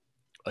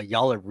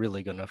 y'all are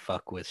really gonna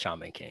fuck with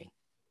Shaman King.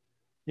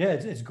 Yeah,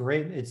 it's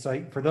great. It's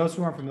like for those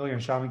who aren't familiar,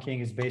 Shaman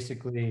King is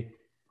basically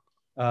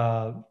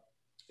uh,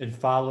 it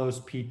follows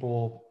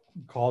people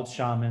called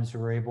shamans who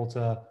are able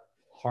to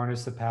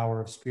harness the power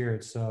of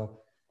spirits. So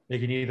they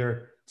can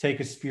either take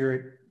a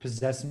spirit,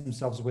 possess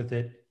themselves with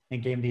it,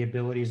 and gain the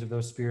abilities of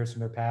those spirits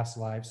from their past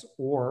lives,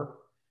 or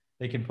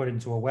they can put it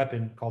into a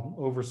weapon called an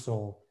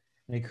oversoul,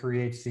 and it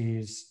creates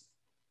these,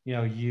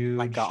 Like a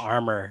huge,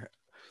 armor,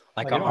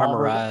 like like a an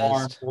armored arm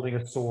armorized. holding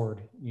a sword,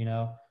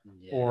 Yeah.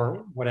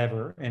 or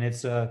whatever. And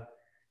it's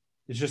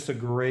just it's a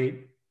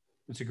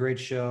great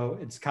show.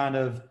 It's kind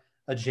of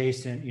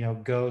adjacent,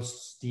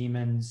 ghosts,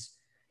 demons.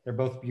 They're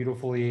both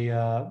beautifully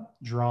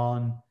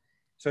drawn.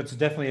 So it's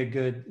definitely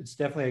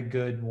a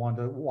good one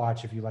to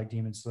watch if you like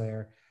Demon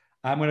Slayer.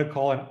 I'm going to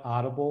call an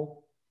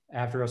audible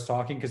after us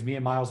talking because me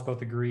and Miles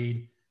both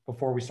agreed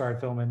before we started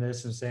filming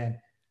this and saying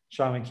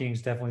Shaman King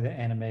is definitely the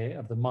anime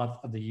of the month,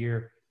 of the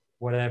year,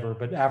 whatever.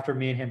 But after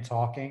me and him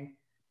talking,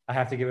 I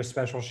have to give a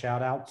special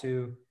shout out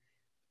to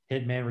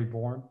Hitman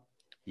Reborn.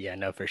 Yeah,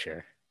 no, for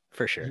sure.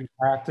 For sure. You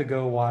have to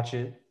go watch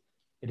it.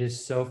 It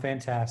is so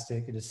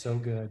fantastic. It is so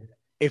good.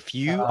 If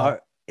you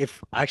are,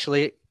 if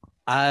actually,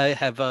 I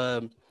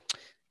have,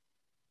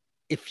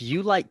 if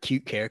you like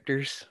cute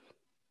characters,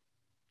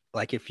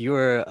 like if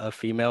you're a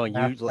female and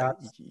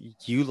Mascots.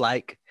 you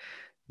like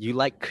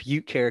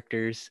cute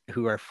characters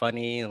who are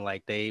funny and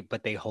like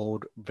but they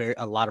hold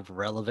a lot of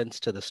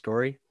relevance to the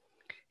story,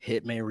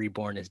 Hitman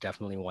Reborn is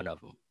definitely one of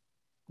them.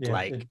 Yeah,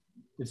 Like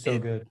it's so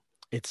good.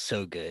 It's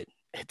so good.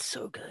 It's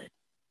so good.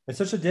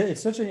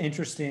 It's such an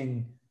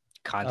interesting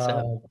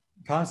Concept.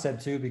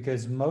 Concept too,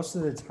 because most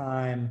of the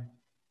time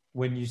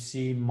when you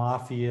see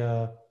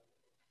mafia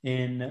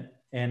in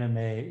anime,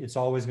 it's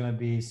always going to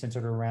be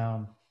centered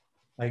around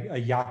like a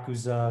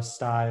yakuza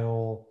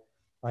style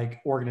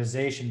like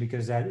organization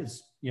because that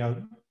is, you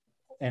know,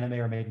 anime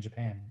are made in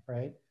Japan,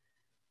 right?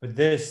 But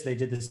they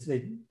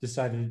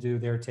decided to do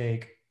their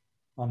take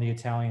on the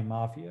Italian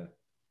mafia,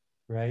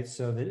 right?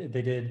 So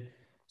they did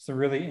some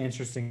really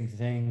interesting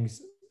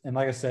things. And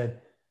like I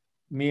said,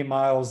 me and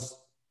Miles,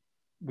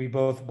 we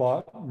both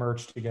bought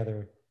merch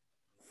together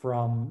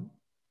from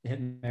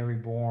Hitman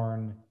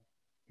Reborn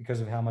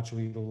because of how much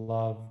we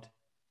loved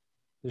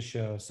the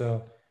show.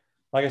 So,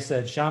 like I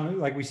said,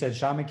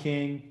 Shaman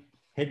King,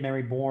 Hitman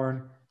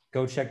Reborn,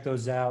 go check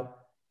those out.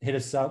 Hit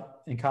us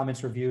up in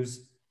comments,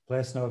 reviews. Let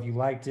us know if you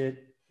liked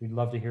it. We'd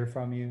love to hear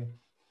from you.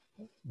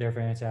 They're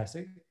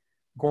fantastic.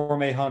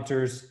 Gourmet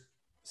Hunters,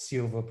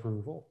 seal of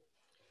approval.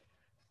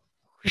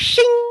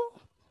 Shing!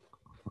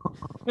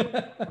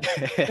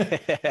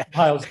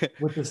 Miles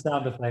with the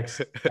sound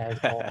effects as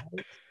always.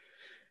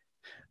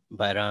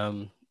 But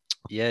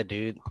yeah,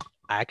 dude.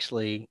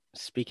 Actually,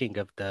 speaking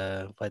of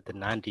the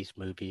 90s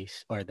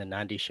movies or the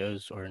 90s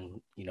shows or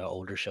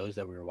older shows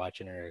that we were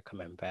watching or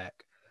coming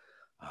back,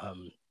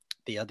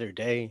 the other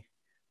day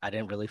I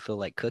didn't really feel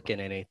like cooking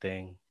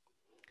anything.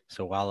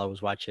 So while I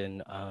was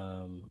watching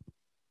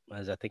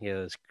as I think it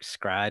was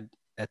Scryed,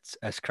 that's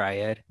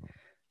Scryed,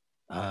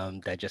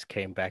 that just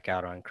came back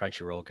out on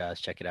Crunchyroll, guys.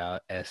 Check it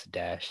out.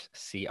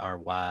 S-CRY-ED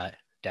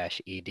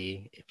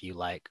if you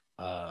like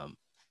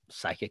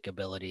psychic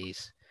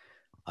abilities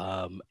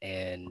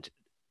and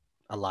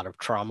a lot of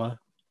trauma,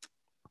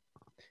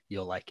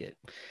 you'll like it.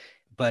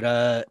 But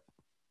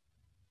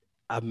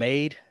I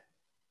made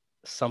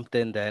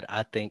something that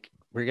I think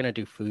we're gonna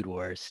do food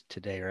wars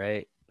today,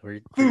 right? We're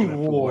Food doing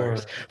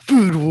Wars.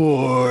 Food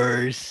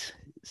wars.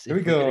 Here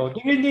we go.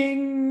 Ding, ding,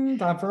 ding.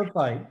 Time for a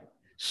fight.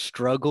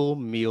 Struggle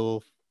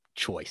meal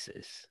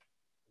choices.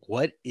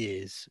 What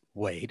is,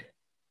 Wade,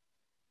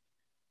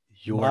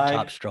 your My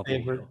top struggle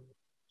favorite meal?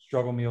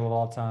 struggle meal of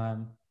all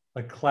time,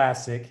 a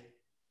classic.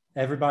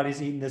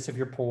 Everybody's eating this if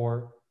you're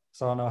poor.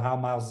 So I don't know how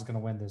Miles is going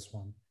to win this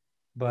one,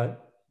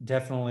 but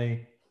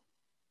definitely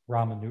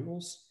ramen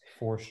noodles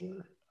for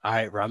sure. All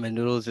right, ramen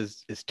noodles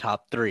is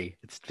top 3.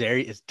 It's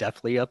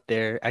definitely up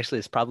there. Actually,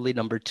 it's probably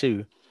number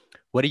 2.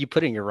 What do you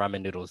put in your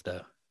ramen noodles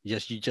though? You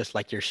just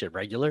like your shit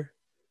regular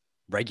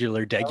I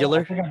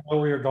degular? think I know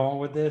where you're going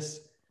with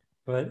this,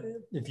 but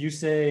if you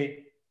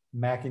say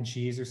mac and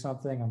cheese or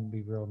something, I'm gonna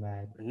be real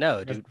mad.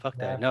 No, dude, fuck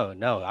that.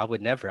 No, I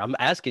would never. I'm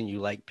asking you,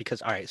 like,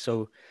 because all right,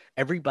 so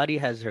everybody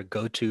has their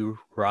go-to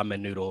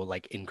ramen noodle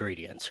like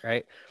ingredients,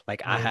 right?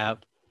 Like Yeah.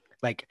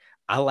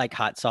 I like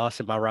hot sauce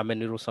in my ramen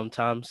noodles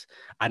sometimes.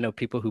 I know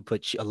people who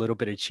put a little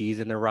bit of cheese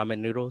in their ramen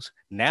noodles.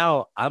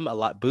 Now I'm a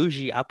lot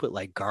bougie. I put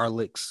like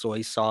garlic,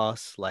 soy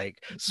sauce,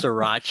 like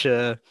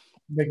sriracha.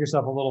 Make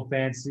yourself a little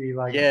fancy,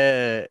 like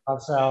Yeah,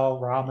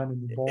 upsell ramen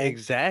in the bowl.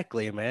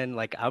 exactly, man.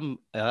 Like I'm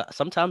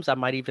sometimes I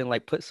might even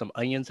like put some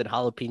onions and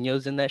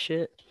jalapenos in that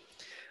shit.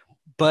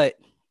 But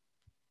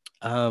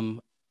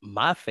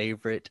my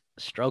favorite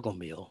struggle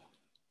meal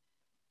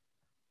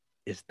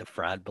is the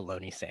fried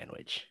bologna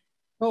sandwich.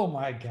 Oh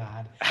my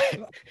God.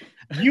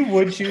 You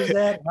would choose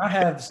that. I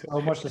have so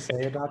much to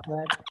say about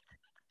that.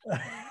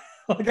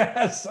 Like I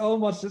have so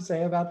much to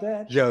say about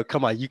that. Yo,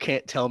 come on, you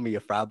can't tell me a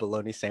fried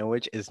bologna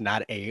sandwich is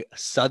not a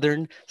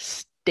southern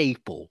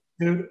staple.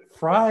 Dude,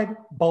 fried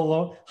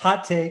bologna,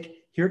 hot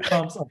take. Here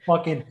comes a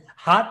fucking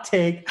hot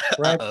take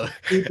right Uh-oh.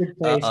 stupid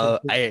face.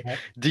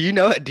 Do you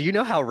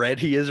know how red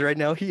he is right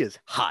now? He is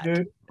hot.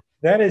 Dude,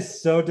 that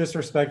is so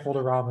disrespectful to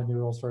ramen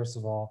noodles, first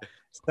of all.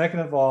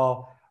 Second of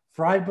all,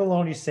 fried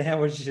bologna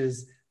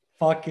sandwiches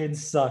fucking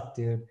suck,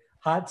 dude.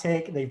 Hot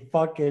take, they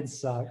fucking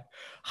suck.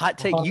 Hot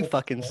take, you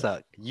fucking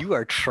suck. You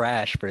are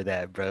trash for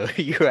that, bro.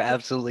 You are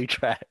absolutely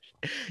trash.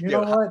 You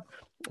know what?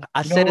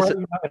 I said it's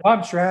if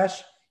I'm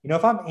trash,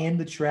 if I'm in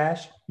the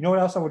trash, you know what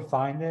else I would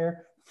find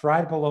there?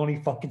 Fried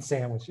bologna fucking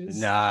sandwiches.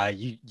 Nah,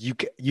 you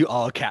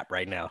all cap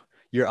right now.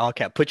 You're all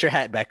cap. Put your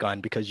hat back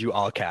on because you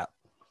all cap.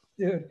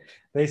 Dude,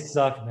 they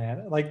suck,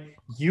 man. Like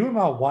you and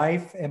my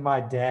wife and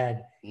my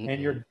dad and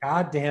your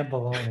goddamn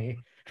bologna.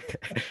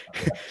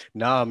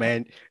 No,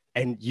 man.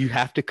 And you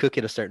have to cook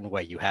it a certain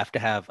way. You have to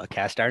have a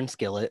cast iron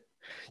skillet.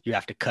 You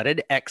have to cut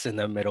an X in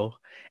the middle,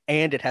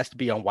 and it has to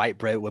be on white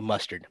bread with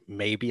mustard.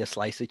 Maybe a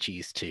slice of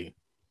cheese too.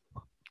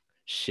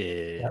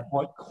 Shit. That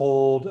what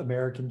cold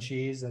American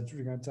cheese? That's what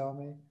you're gonna tell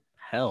me?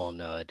 Hell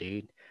no,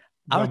 dude.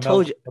 I No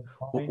told melted you.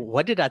 bologna?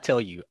 What did I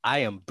tell you? I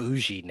am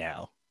bougie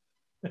now.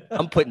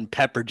 I'm putting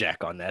pepper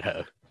jack on that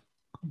hoe.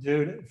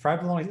 Dude,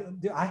 fried bologna.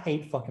 Dude, I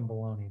hate fucking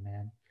bologna,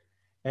 man.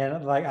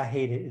 And like, I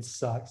hate it. It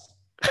sucks.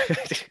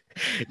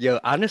 Yo,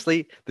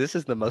 honestly, this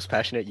is the most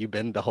passionate you've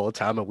been the whole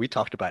time, and we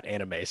talked about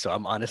anime, so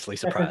I'm honestly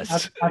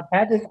surprised. I've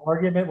had this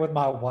argument with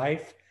my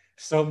wife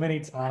so many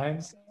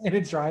times, and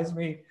it drives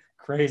me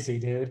crazy,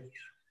 dude.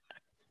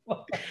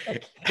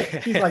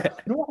 She's like,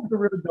 you know what to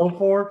really go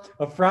for?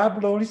 A fried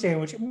bologna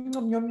sandwich. Yum,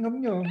 yum,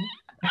 yum, yum.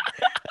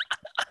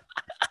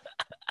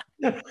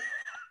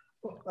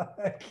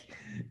 Like,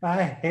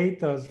 I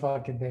hate those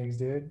fucking things,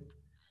 dude.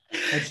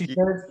 And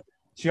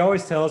she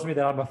always tells me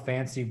that I'm a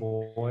fancy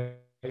boy,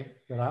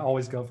 that I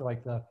always go for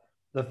like the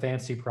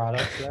fancy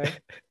products, right?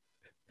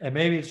 And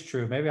maybe it's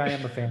true. Maybe I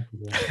am a fancy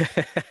boy.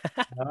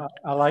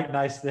 I like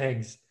nice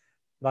things.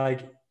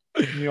 Like,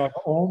 the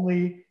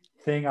only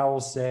thing I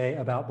will say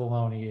about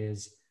bologna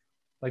is,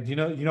 like, you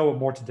know what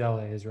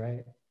mortadella is,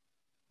 right?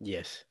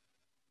 Yes.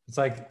 It's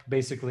like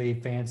basically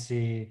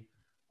fancy,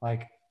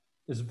 like,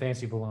 it's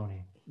fancy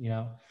bologna.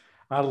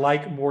 I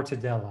like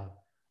mortadella,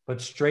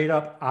 but straight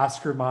up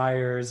Oscar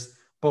Myers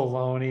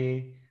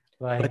bologna,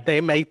 But like,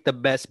 they make the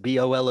best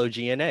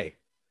BOLOGNA.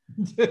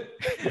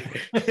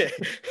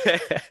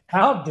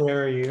 how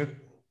dare you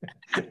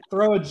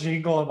throw a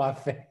jingle in my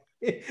face?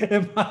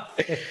 In my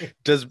face.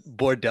 Does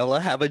Bordella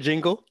have a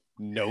jingle?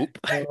 Nope.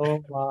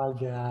 Oh my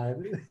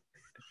god.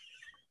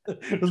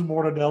 Does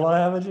mortadella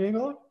have a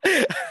jingle?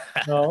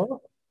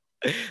 No.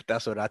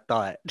 That's what I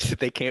thought.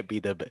 They can't be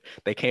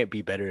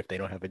better if they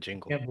don't have a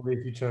jingle. I can't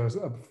believe you chose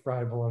a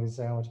fried bologna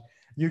sandwich.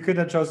 You couldn't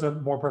have chosen a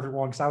more perfect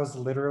one, because I was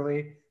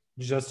literally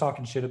just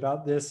talking shit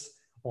about this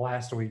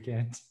last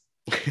weekend.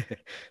 Look.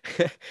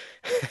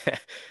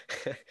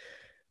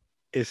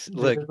 There's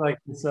like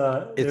this,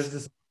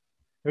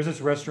 there's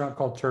this restaurant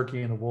called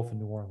Turkey and the Wolf in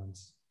New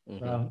Orleans.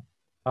 Mhm.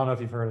 I don't know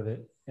if you've heard of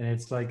it, and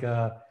it's like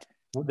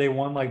they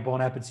won like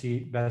Bon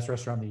Appetit best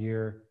restaurant of the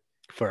year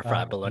For a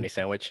fried bologna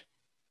sandwich.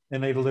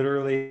 And they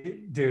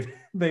literally, dude,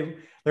 they're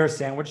a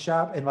sandwich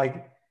shop, and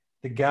like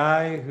the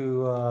guy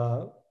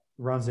who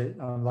runs it,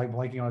 I'm like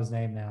blanking on his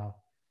name now,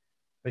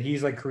 but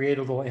he's like created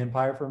a little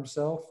empire for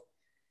himself.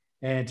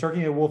 And Turkey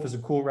and the Wolf is a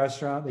cool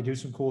restaurant. They do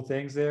some cool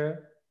things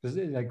there,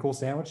 like cool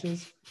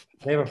sandwiches.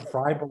 They have a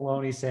fried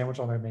bologna sandwich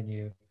on their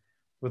menu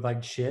with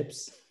like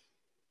chips,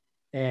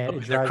 and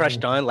it They're drives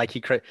crushed me. on, like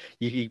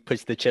he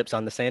puts the chips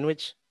on the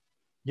sandwich.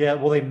 Yeah,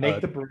 well, they make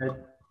the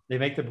bread. They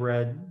make the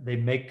bread. They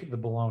make the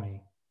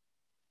bologna,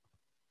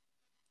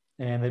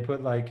 and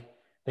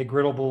they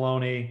griddle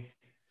bologna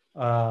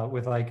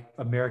with like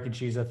American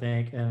cheese, I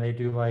think, and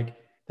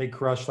they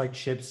crush like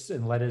chips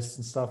and lettuce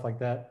and stuff like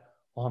that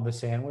on the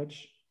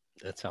sandwich.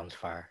 That sounds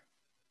fire.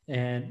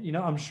 And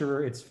I'm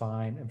sure it's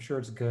fine. I'm sure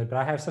it's good, but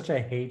I have such a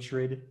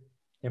hatred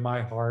in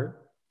my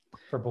heart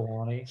for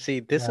bologna. See,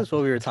 this is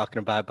what we were talking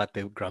about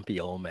the grumpy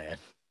old man.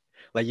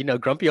 Like,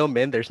 grumpy old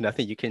men, there's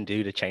nothing you can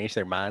do to change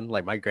their mind.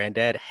 Like, my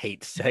granddad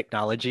hates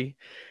technology.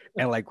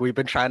 And like we've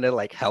been trying to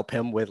like help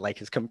him with like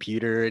his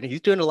computer, and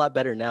he's doing a lot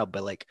better now,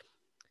 but like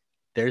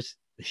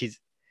he's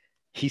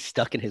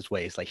stuck in his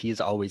ways. Like, he's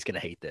always gonna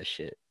hate this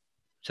shit.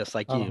 Just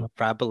like you.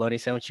 Fried bologna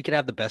sandwich. You could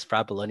have the best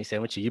fried bologna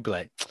sandwich, and you'd be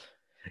like,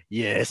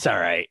 yeah, it's all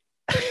right.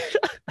 If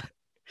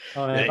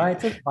I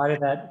took a bite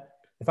of that,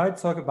 if I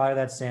took a bite of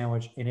that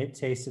sandwich and it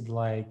tasted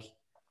like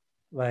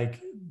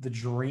the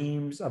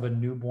dreams of a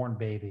newborn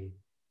baby,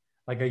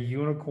 like a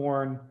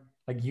unicorn,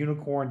 like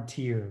unicorn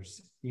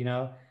tears,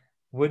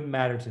 wouldn't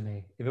matter to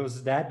me. If it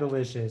was that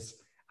delicious,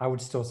 I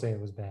would still say it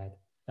was bad.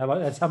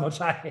 That's how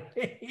much I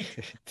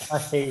hate. I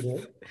hate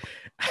it.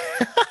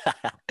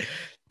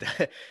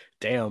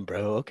 Damn,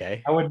 bro.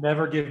 Okay. I would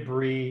never give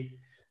Bree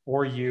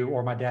or you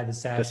or my dad the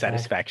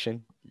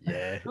satisfaction.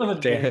 Yeah.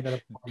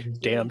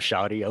 Damn,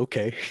 shawty.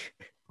 Okay.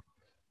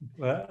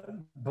 But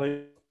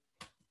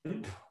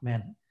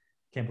man,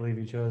 can't believe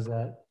you chose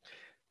that.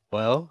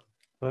 Well,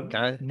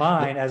 but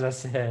mine, as I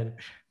said,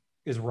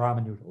 is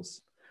ramen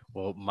noodles.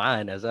 Well,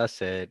 mine, as I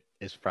said,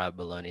 is fried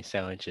bologna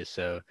sandwiches.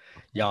 So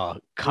y'all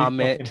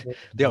comment,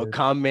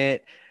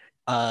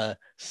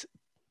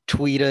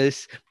 tweet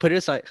us,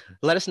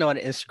 let us know on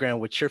Instagram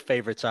what your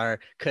favorites are,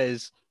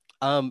 because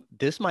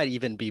this might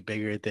even be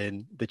bigger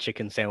than the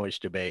chicken sandwich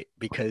debate,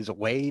 because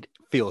Wade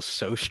feels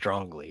so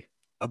strongly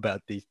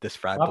about this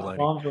fried bologna. My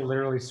palms are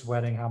literally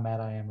sweating how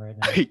mad I am right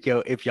now.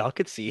 Yo, if y'all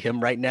could see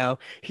him right now,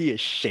 he is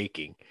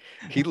shaking.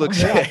 He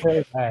looks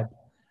very bad.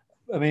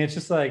 I mean, it's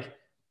just like,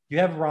 you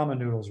have ramen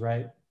noodles,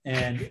 right?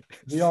 And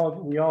we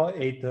all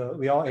ate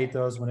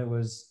those when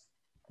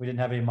we didn't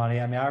have any money.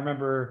 I mean, I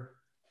remember.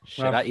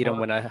 Should I eat them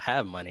when I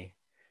have money?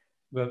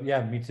 But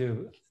yeah, me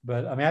too.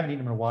 But I mean, I haven't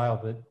eaten them in a while.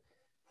 But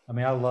I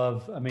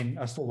mean,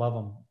 I still love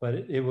them. But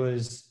it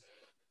was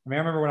I mean,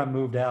 I remember when I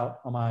moved out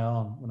on my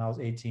own when I was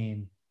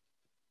 18,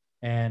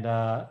 and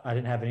I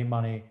didn't have any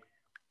money.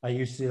 I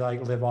used to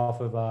like live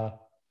off of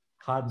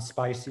hot and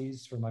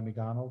spices from my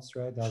McDonald's,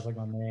 right? That was like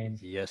my main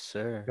Yes,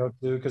 sir. go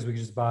to because we could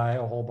just buy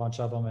a whole bunch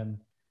of them and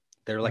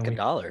They're like we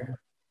 $1.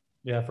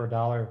 yeah for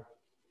 $1.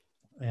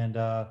 And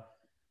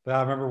but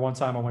I remember one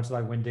time I went to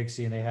like Winn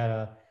Dixie and they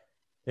had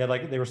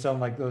like they were selling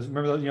like those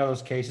remember those,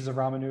 those cases of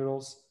ramen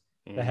noodles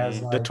that has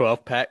The like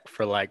 12 pack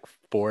for like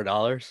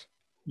 $4.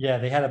 yeah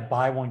they had a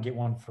buy one get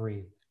one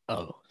free.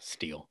 Oh,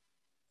 steal.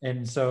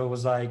 And so it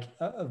was like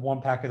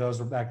one pack of those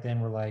were back then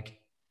were like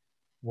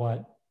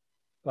what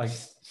like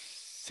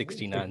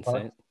 69 $6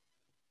 cents.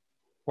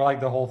 or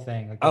like the whole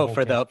thing like the Oh, whole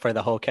for case.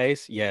 the whole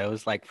case? Yeah, it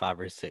was like $5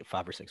 or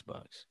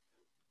 $6.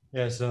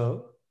 Yeah,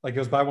 so like it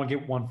was buy one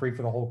get one free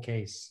for the whole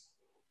case.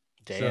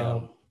 Damn.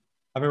 So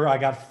I remember I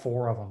got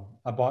 4 of them.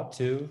 I bought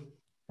 2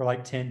 for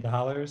like $10,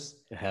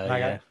 Hell and I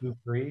yeah. got 2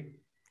 free.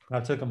 And I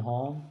took them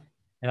home,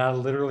 and I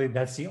literally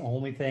that's the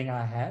only thing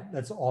I had.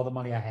 That's all the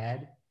money I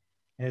had,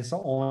 and it's the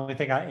only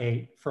thing I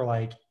ate for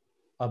like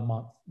a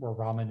month were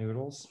ramen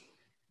noodles.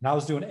 And I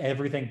was doing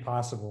everything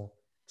possible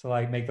to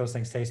like make those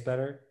things taste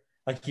better.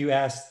 Like you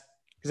asked,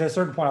 because at a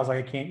certain point I was like,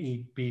 I can't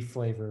eat beef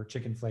flavor,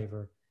 chicken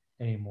flavor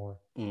anymore.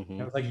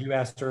 And it was like you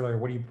asked earlier,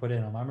 what do you put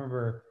in them? I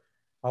remember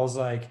I was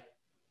like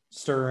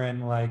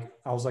stirring, like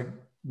I was like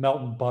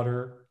melting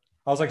butter.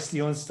 I was like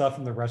stealing stuff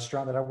from the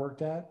restaurant that I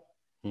worked at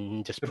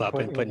Just to put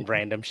putting in,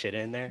 random shit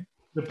in there.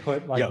 to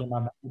put like Yo, in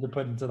my to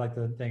put into like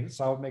the thing.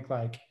 So I would make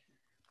like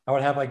I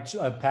would have like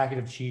a packet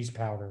of cheese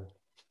powder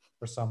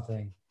or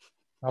something.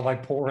 I'd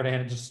like pour it in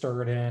and just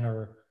stir it in,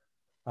 or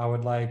I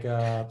would like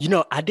I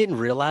didn't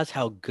realize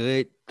how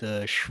good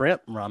the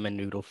shrimp ramen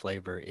noodle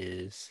flavor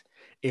is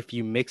if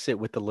you mix it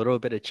with a little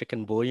bit of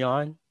chicken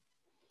bouillon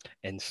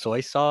and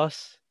soy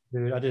sauce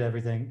dude, I did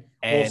everything.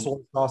 A little and soy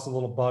sauce, a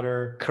little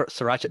butter.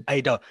 sriracha.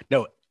 Hey,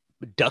 no,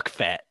 duck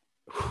fat.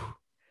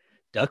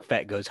 Duck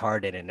fat goes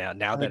hard in it now.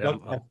 Now I mean,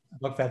 that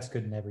duck fat's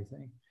good in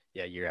everything.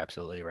 yeah, you're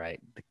absolutely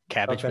right. The Duck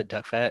cabbage fat, with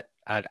duck fat,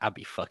 I'd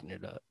be fucking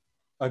it up.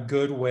 a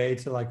good way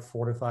to like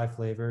fortify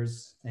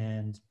flavors.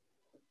 And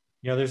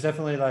there's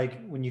definitely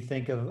like when you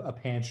think of a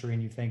pantry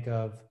and you think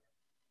of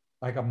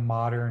like a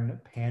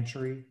modern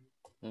pantry,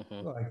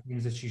 like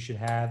things that you should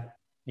have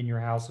in your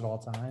house at all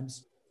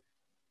times.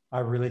 I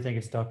really think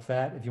it's duck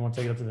fat. If you want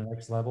to take it up to the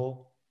next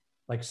level,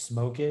 like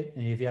smoke it,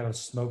 and if you have a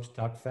smoked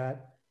duck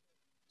fat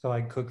to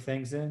like cook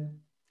things in.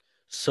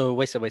 So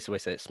wait.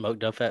 Smoked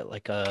duck fat,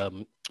 like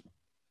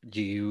do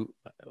you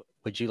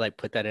would you like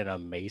put that in a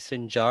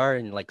mason jar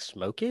and like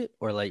smoke it,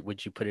 or like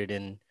would you put it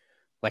in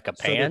like a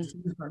So pan?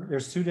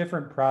 there's two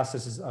different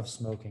processes of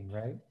smoking,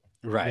 right?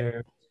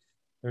 Right.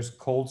 There's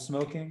cold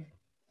smoking,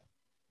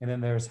 and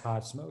then there's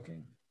hot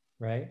smoking,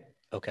 right?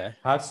 Okay.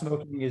 Hot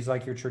smoking is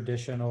like your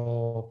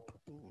traditional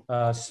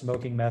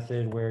smoking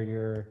method where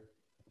you're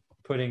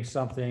putting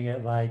something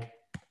at like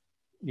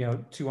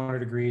 200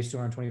 degrees,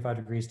 225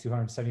 degrees,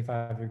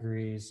 275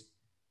 degrees,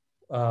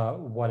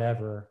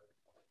 whatever,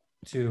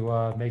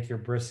 to make your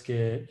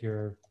brisket,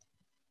 your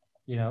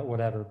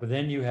whatever. But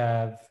then you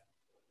have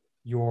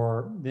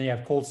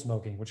cold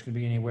smoking, which can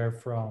be anywhere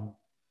from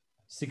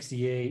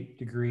 68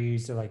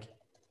 degrees to like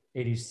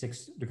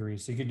 86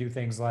 degrees. So you can do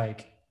things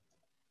like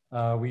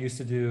we used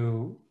to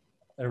do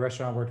at a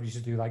restaurant where we used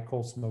to do like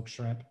cold smoked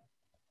shrimp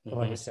for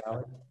like a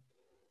salad.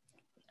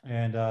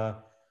 And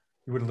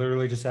you would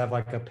literally just have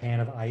like a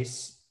pan of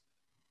ice.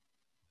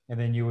 And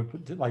then you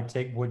would like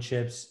take wood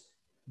chips,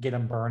 get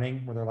them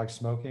burning where they're like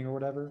smoking or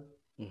whatever,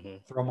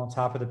 throw them on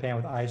top of the pan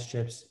with ice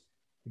chips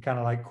to kind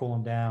of like cool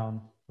them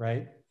down,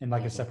 right? In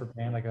like a separate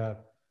pan, like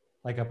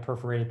a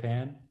perforated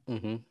pan.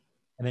 And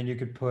then you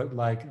could put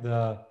like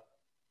the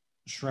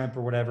shrimp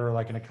or whatever,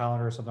 like in a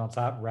colander or something on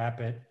top,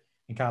 wrap it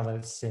and kind of let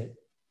it sit.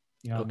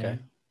 You know what I mean?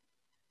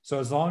 So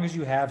as long as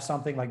you have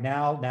something like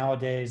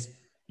nowadays,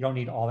 you don't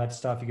need all that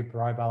stuff. You could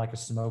probably buy like a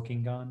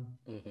smoking gun,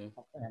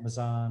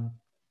 Amazon,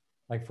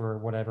 like for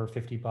whatever,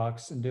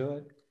 $50 and do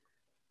it.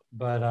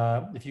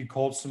 But if you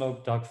cold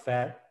smoke duck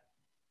fat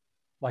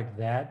like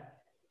that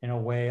in a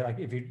way, like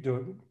if you do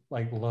it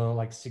like low,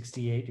 like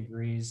 68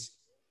 degrees,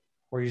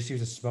 or you just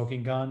use a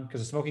smoking gun,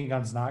 because a smoking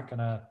gun's not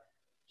gonna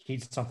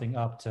heat something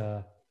up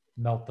to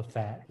melt the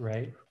fat,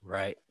 right?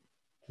 Right.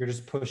 You're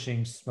just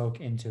pushing smoke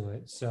into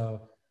it.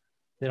 So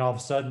then all of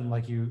a sudden,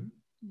 like you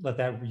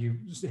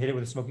just hit it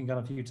with a smoking gun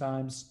a few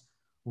times,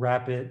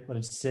 wrap it, let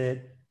it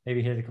sit,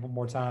 maybe hit it a couple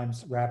more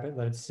times, wrap it,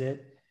 let it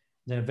sit.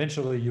 Then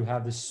eventually you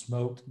have this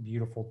smoked,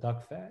 beautiful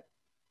duck fat.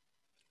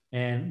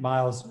 And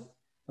Miles,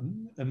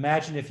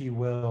 imagine, if you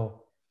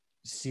will,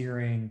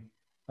 searing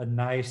a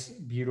nice,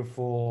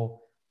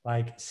 beautiful,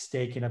 like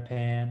steak in a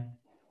pan,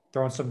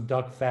 throwing some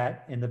duck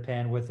fat in the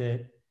pan with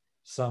it,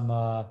 some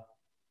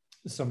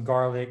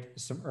garlic,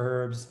 some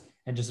herbs,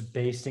 and just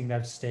basting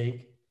that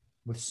steak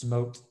with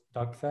smoked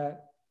duck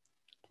fat.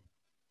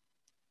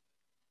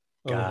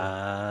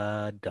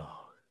 God dog.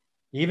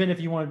 Even if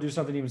you want to do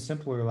something even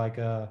simpler, like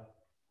a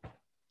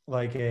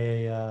like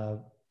a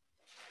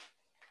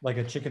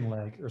chicken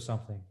leg or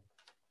something,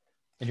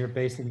 and you're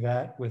basting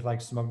that with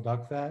like smoked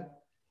duck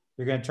fat,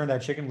 you're gonna turn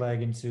that chicken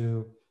leg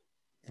into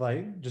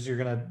like just you're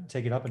gonna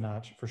take it up a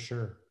notch for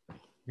sure.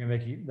 You're gonna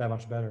make it that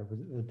much better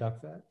with the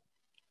duck fat.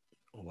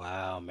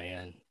 Wow,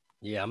 man.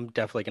 Yeah, I'm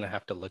definitely gonna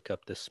have to look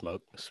up this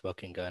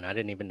smoking gun. I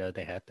didn't even know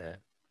they had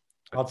that.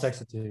 I'll That's,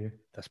 text it to you.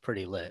 that's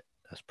pretty lit.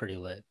 That's pretty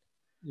lit.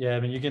 Yeah, I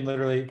mean, you can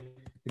literally.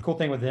 The cool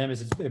thing with them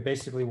is it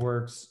basically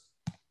works.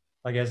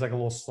 Like it has like a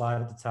little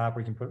slide at the top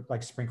where you can put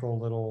like sprinkle a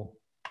little,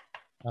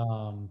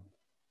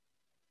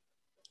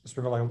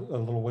 sprinkle like a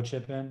little wood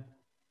chip in, and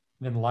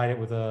then light it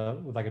with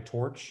like a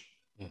torch.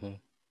 Hmm.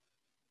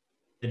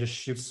 It just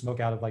shoots smoke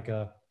out of like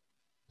a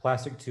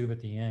plastic tube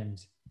at the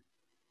end,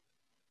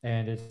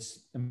 and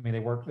it's. I mean, they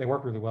work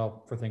really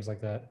well for things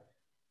like that.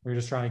 We're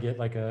just trying to get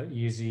like a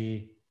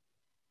easy,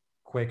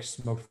 quick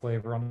smoked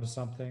flavor onto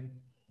something.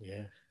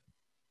 Yeah.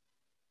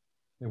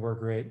 They work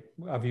great.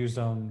 I've used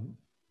them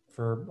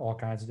for all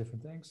kinds of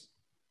different things.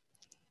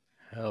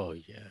 Oh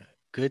yeah.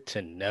 Good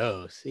to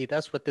know. See,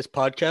 that's what this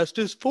podcast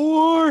is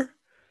for.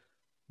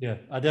 Yeah,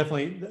 that's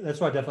what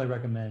I definitely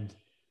recommend.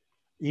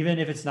 Even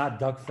if it's not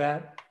duck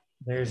fat,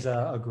 there's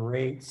a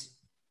great,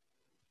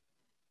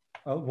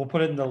 we'll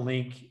put it in the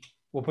link.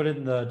 We'll put it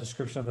in the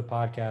description of the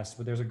podcast,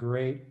 but there's a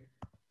great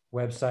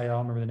website. I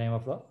don't remember the name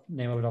of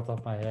it off the top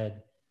of my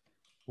head,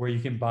 where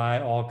you can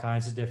buy all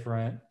kinds of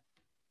different,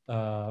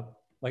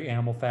 like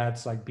animal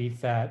fats, like beef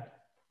fat.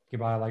 You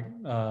can buy like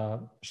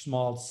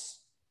schmaltz,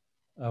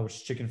 which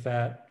is chicken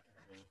fat,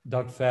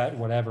 duck fat,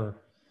 whatever.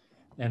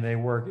 And they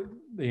work,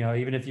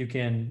 even if you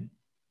can,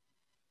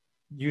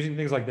 using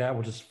things like that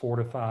will just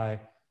fortify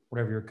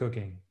whatever you're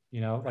cooking.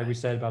 Like we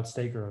said about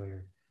steak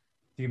earlier.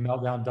 If you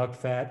melt down duck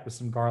fat with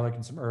some garlic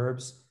and some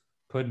herbs,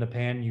 put in a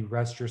pan, you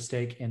rest your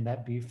steak in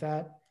that beef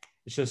fat,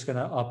 it's just going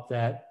to up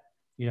that,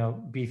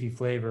 beefy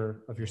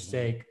flavor of your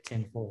steak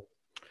tenfold.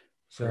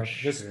 So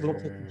just little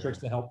tips and tricks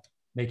to help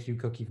make you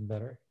cook even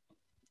better.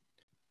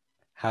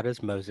 How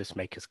does Moses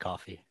make his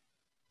coffee?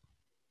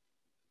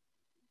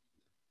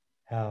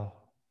 How?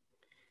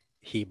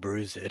 He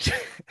brews it.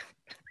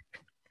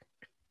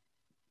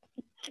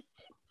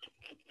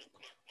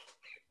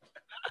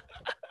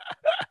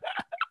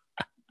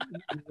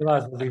 You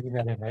realize we're leaving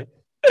that in, right?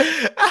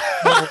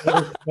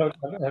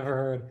 I've ever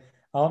heard.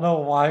 I don't know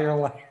why you're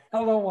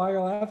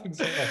laughing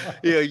so hard.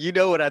 Yeah, you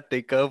know what I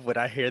think of when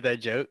I hear that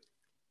joke?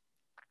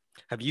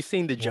 Have you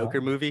seen the Joker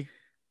What? movie?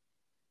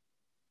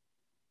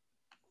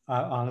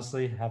 I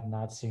honestly have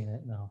not seen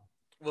it. No.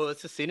 Well,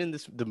 it's a scene in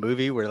the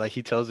movie where like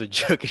he tells a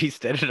joke and he's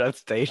standing on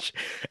stage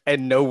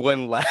and no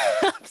one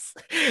laughs.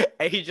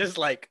 And he just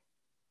like,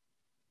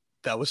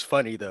 that was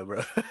funny though,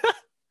 bro.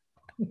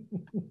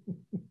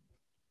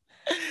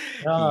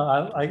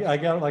 No, I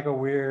got like a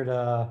weird.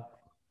 I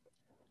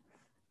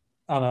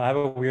don't know. I have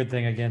a weird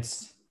thing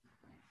against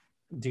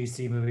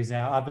DC movies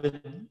now. I've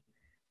been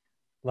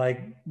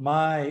like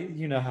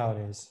you know how it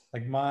is.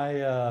 Like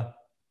my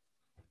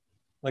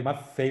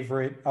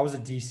favorite. I was a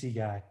DC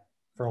guy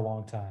for a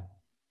long time.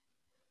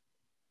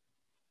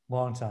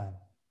 Long time.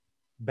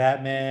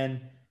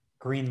 Batman,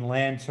 Green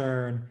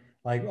Lantern,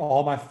 like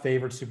all my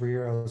favorite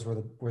superheroes were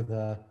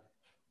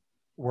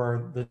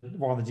on the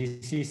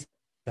DC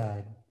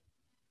side.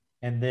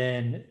 And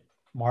then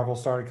Marvel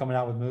started coming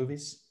out with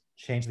movies,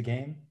 changed the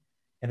game.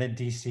 And then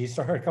DC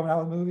started coming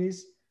out with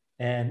movies,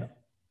 and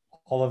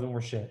all of them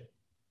were shit.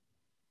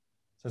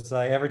 So it's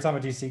like every time a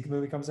DC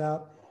movie comes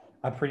out,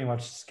 I pretty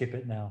much skip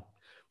it now.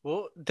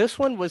 Well, this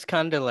one was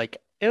kind of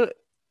like it,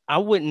 I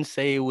wouldn't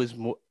say it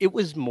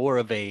was more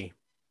of a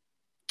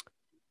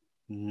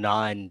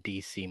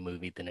non-DC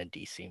movie than a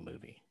DC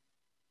movie.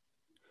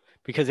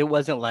 Because it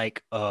wasn't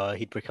like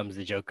he becomes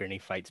the Joker and he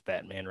fights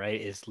Batman,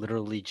 right? It's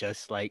literally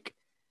just like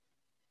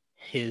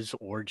his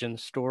origin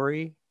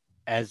story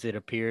as it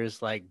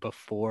appears like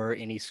before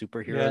any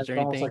superheroes or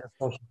almost anything. like a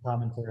social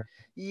commentary.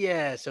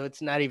 Yeah, so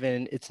it's not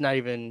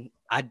even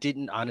I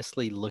didn't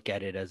honestly look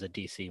at it as a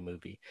DC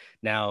movie.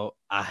 Now,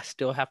 I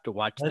still have to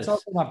watch That's this.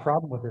 also my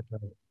problem with it,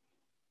 though.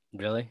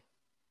 Really?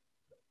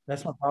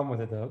 That's my problem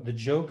with it, though. The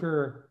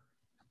Joker,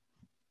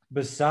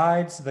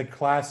 besides the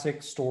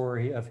classic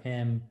story of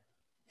him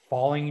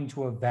falling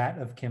into a vat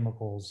of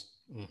chemicals,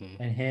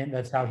 and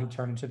that's how he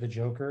turned into the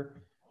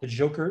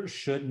Joker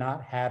should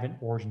not have an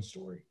origin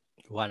story.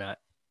 Why not?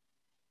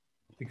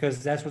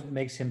 Because that's what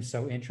makes him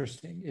so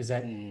interesting, is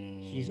that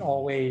he's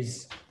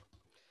always...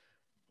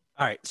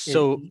 All right,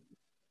 so...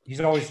 he's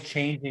always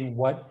changing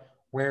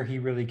where he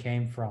really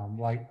came from,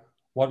 like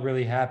what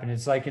really happened.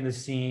 It's like in the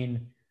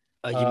scene...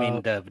 you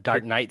mean the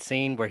Dark Knight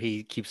scene where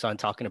he keeps on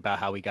talking about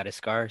how he got his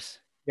scars?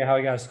 Yeah, how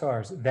he got his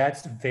scars.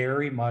 That's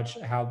very much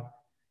how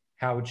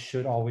it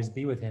should always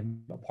be with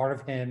him. A part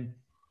of him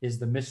is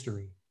the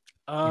mystery.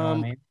 You know what I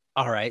mean?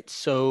 All right,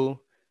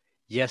 so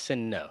yes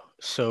and no.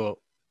 So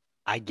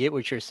I get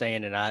what you're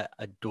saying, and I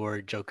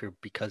adore Joker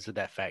because of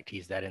that fact.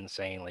 He's that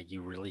insane. Like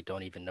you really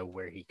don't even know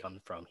where he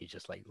comes from. He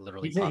just like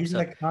literally he's pops in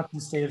a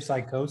constant state of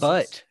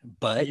psychosis.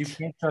 But you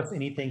can't trust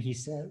anything he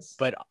says.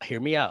 But hear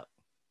me out.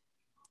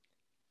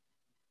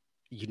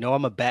 You know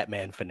I'm a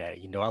Batman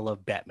fanatic. You know I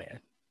love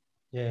Batman.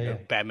 Yeah, You know, yeah.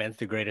 Batman's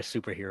the greatest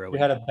superhero You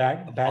had a of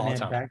all Batman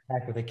time.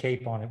 backpack with a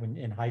cape on it when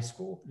in high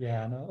school.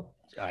 Yeah, I know.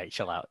 All right,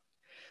 chill out.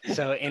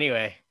 So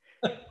anyway,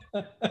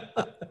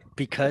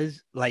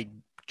 because like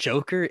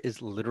Joker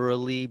is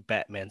literally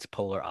Batman's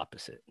polar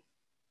opposite,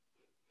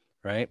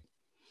 right?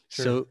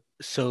 Sure.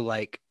 So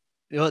like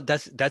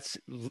that's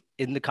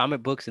in the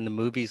comic books and the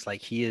movies,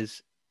 like he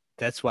is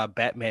that's why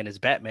Batman is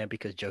Batman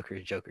because Joker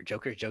is Joker.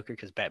 Joker is Joker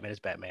because Batman is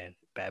Batman.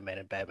 Batman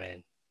and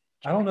Batman.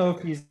 I don't Joker, know if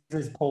Joker. he's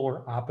his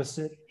polar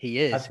opposite.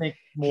 He I is. think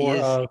He more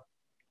is. of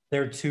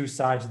they're two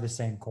sides of the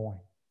same coin.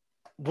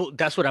 Well,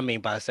 that's what I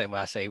mean by saying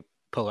when I say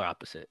polar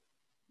opposite.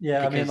 Yeah,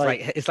 I mean, Because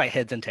like, like it's like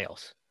heads and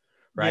tails,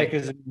 yeah, right?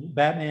 because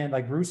Batman,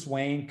 like Bruce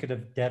Wayne, could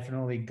have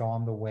definitely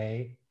gone the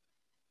way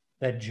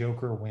that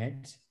Joker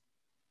went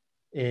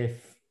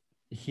if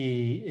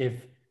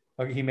if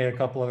like, he made a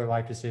couple other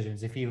life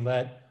decisions. If he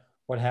let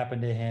what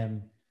happened to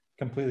him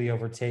completely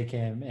overtake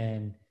him,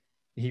 and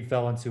he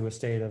fell into a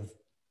state of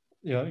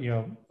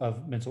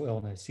of mental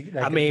illness.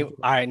 I mean,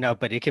 I know,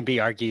 but it can be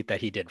argued that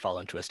he did fall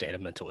into a state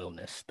of mental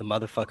illness. The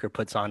motherfucker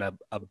puts on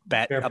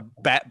fair, a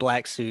bat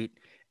black suit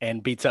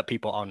and beats up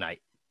people all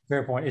night.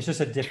 fair point. It's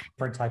just a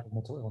different type of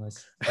mental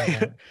illness. Fair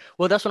point.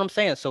 Well, that's what I'm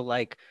saying. So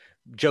like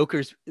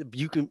Joker's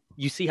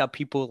you see how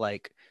people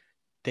like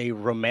they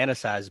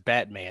romanticize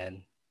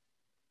Batman,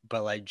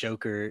 but like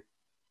Joker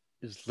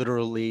is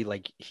literally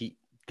like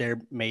there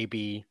may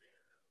be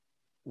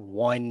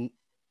one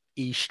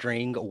E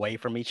string away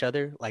from each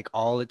other. Like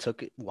all it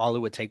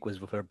would take was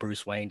for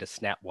Bruce Wayne to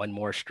snap one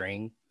more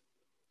string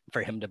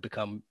for him to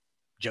become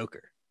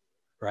Joker,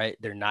 right?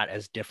 They're not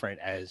as different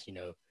as,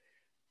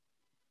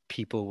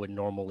 people would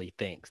normally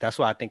think. That's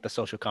why I think the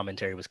social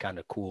commentary was kind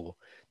of cool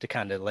to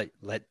kind of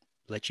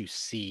let you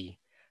see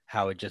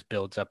how it just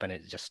builds up and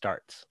it just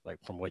starts like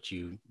from what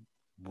you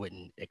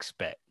wouldn't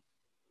expect.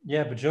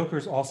 Yeah, but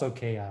Joker's also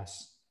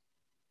chaos,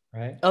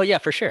 right? Oh yeah,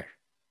 for sure.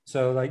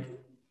 So like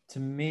to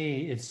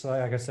me, it's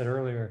like I said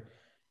earlier,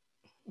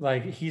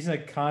 like he's in a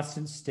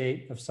constant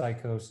state of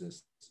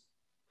psychosis.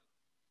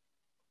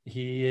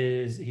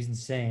 He's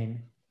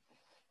insane.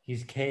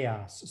 He's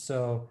chaos.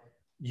 So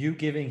you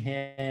giving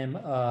him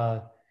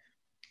a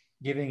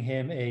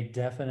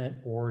definite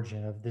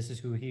origin of this is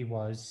who he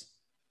was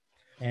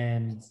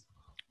and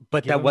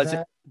But give that him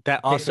wasn't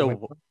that that takes away.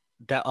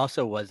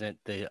 also wasn't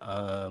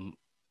the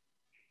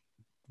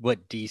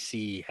what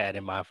DC had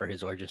in mind for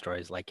his origin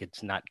stories. Like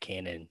it's not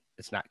canon,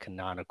 it's not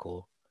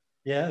canonical.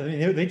 Yeah, I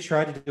mean they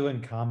tried to do it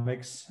in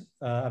comics.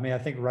 I mean, I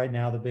think right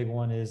now the big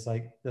one is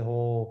like the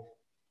whole.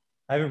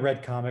 I haven't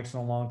read comics in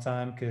a long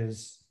time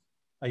because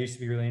I used to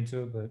be really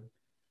into it, but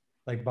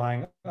like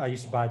I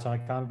used to buy a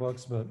ton of comic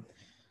books, but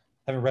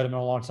I haven't read them in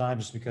a long time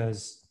just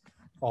because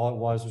all it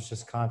was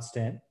just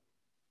constant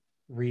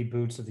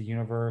reboots of the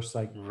universe,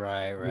 like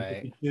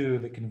Right.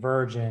 the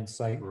Convergence,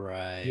 like you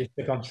Right. just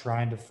keep on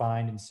trying to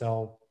find and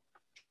sell,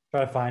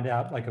 try to find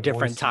out like a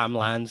Different voice.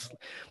 timelines.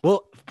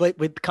 Well, but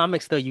with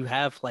comics though, you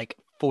have like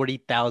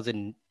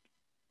 40,000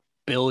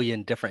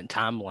 billion different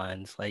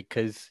timelines. Like,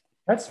 cause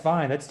That's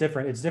fine. That's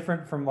different. It's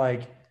different from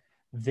like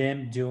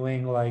them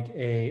doing like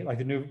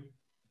the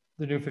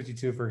new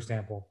 52, for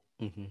example.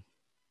 mhm.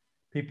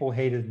 People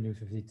hated the new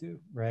 52,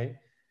 right?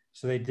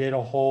 So they did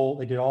all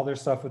their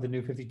stuff with the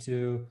new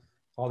 52,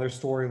 all their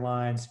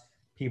storylines.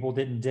 People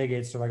didn't dig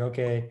it. So like,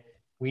 okay,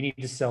 we need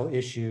to sell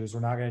issues. We're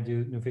not going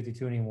to do new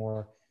 52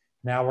 anymore.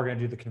 Now we're going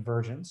to do the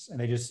Convergence. And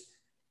they just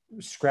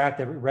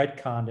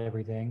retconned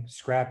everything,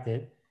 scrapped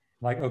it.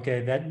 Like,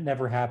 okay, that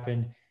never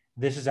happened.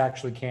 This is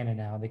actually canon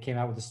now. And they came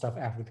out with the stuff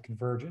after the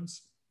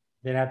Convergence.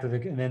 And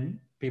then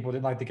people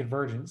didn't like the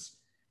Convergence.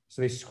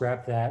 So they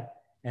scrapped that.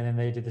 And then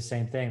they did the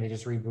same thing. They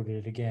just rebooted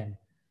it again.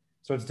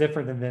 So it's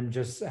different than them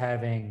just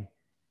having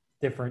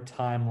different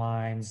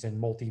timelines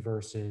and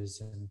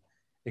multiverses and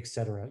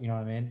etc. You know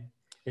what I mean?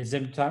 It's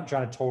them trying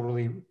to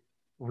totally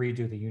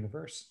redo the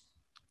universe.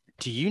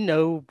 Do you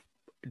know?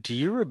 Do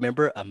you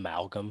remember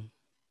Amalgam?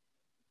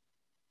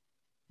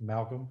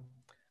 Malcolm,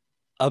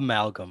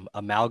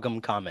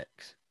 Amalgam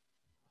Comics.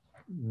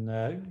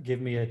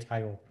 give me a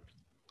title.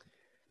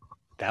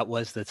 That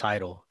was the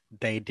title.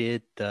 They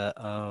did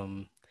the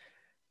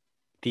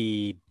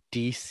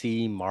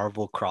DC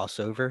Marvel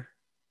crossover.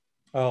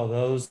 Oh,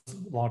 those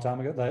long time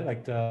ago,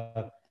 like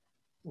the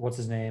what's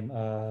his name?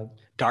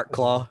 Dark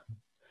Claw.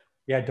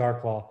 Yeah,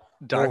 Darklaw,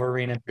 Dark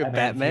Wolverine, and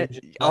Batman.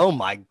 Fusion. Oh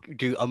my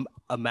dude,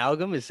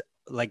 Amalgam is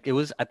like it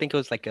was. I think it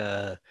was like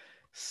a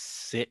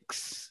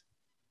 6.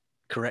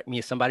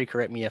 Somebody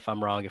correct me if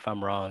I'm wrong. If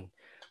I'm wrong,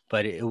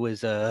 but it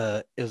was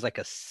like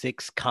a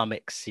 6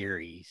 comic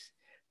series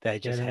that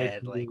Yeah, just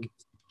had like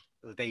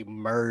they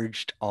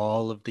merged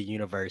all of the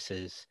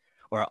universes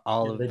or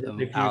all of they them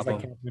fused like album.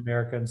 Captain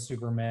America and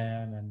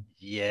Superman, and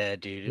Yeah,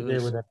 dude, they it did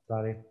was with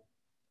everybody.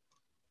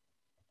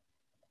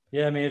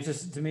 Yeah, I mean, it's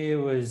just to me, it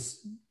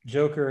was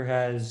Joker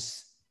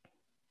has.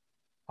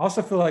 I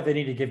also feel like they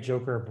need to give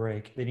Joker a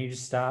break. They need to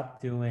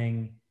stop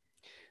doing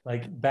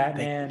like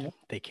Batman.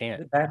 they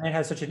can't. Batman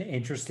has such an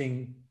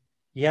interesting.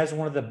 He has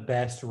one of the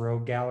best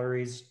rogue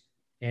galleries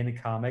in the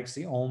comics.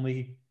 The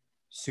only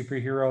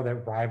superhero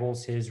that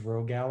rivals his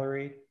rogue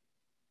gallery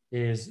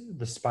is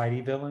the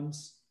Spidey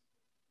villains.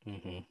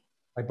 Hmm.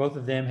 Like both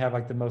of them have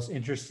like the most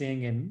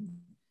interesting and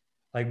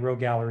like rogue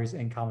galleries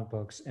in comic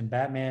books. And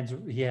Batman's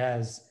he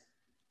has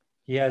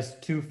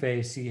Two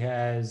Face. He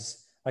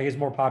has like his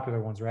more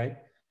popular ones, right?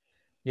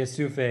 He has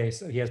Two Face.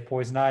 He has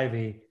Poison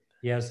Ivy.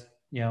 He has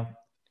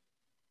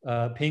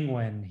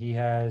Penguin. He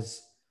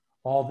has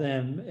all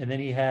them, and then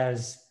he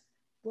has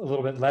a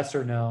little bit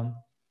lesser known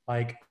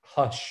like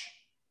Hush.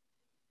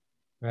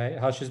 Right,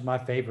 Hush is my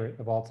favorite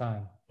of all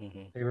time.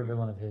 Hmm. Favorite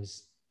villain of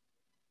his.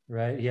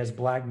 Right, he has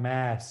Black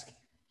Mask.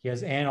 He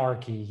has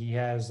Anarchy. He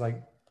has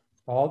like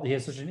all. He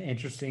has such an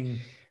interesting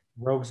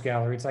rogues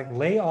gallery. It's like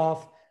lay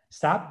off.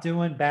 Stop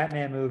doing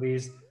Batman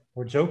movies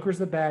where Joker's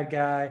the bad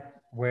guy.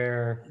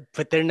 Where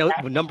But they're no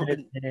Batman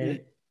is in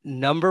it.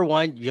 number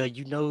one. Yeah,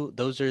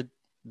 those are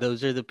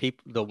the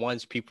people, the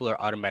ones people are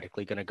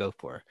automatically gonna go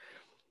for.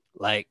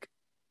 Like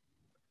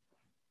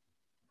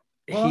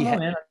Well, he no, had,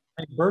 man.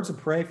 I mean, Birds of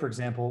Prey, for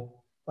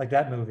example, like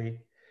that movie.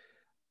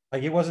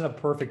 Like it wasn't a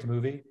perfect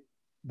movie,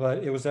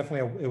 but it was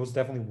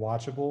definitely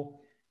watchable,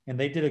 and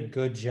they did a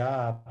good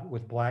job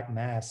with Black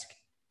Mask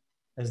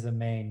as the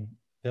main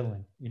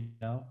villain. You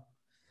know,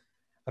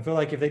 I feel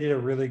like if they did a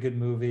really good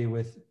movie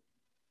with,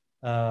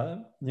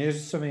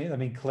 there's so many. I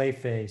mean,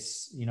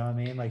 Clayface. You know what I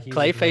mean? Like he was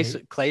a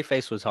great.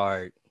 Clayface was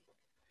hard.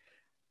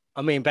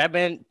 I mean,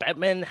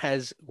 Batman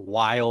has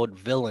wild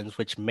villains,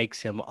 which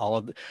makes him all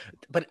of the,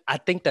 but I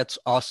think that's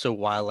also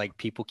why like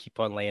people keep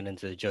on laying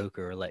into the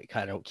Joker, or like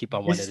kind of keep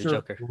on wanting the Mr.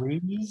 Joker.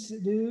 Freeze,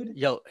 dude.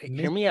 Yo,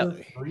 hear me out.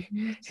 Mr.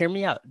 Freeze. Hear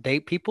me out.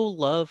 People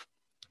love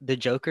the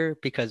Joker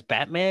because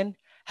Batman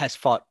has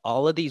fought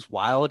all of these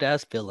wild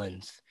ass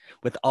villains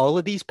with all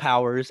of these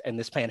powers, and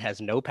this man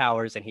has no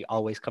powers, and he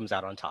always comes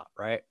out on top,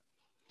 right?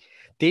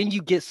 Then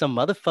you get some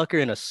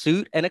motherfucker in a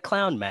suit and a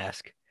clown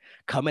mask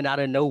coming out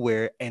of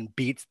nowhere and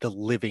beats the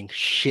living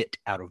shit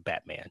out of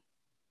Batman.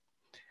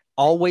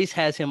 Always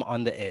has him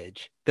on the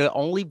edge. The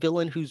only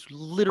villain who's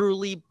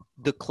literally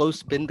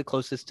been the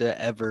closest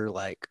to ever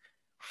like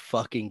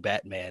fucking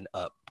Batman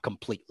up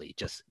completely,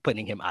 just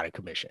putting him out of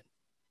commission.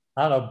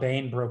 I don't know.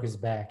 Bane broke his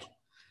back.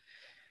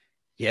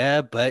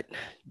 Yeah, but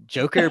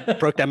Joker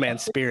broke that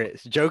man's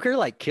spirits. Joker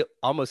like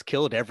almost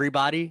killed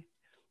everybody.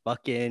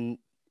 Fucking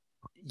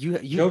you.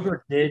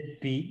 Joker did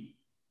beat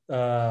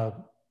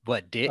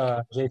What, Dick?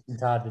 Jason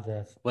Todd to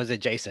death. Was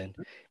it Jason?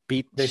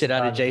 Beat the Jason shit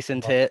out of Todd.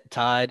 Jason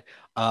Todd.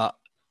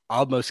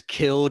 Almost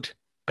killed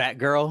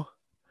Batgirl.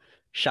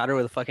 Shot her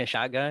with a fucking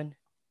shotgun.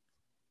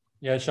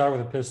 Yeah, shot her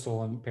with a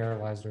pistol and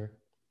paralyzed her.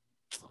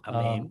 I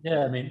mean,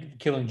 yeah, I mean,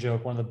 Killing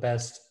Joke, one of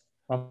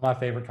my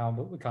favorite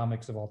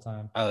comics of all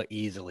time. oh,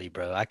 easily,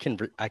 bro. I can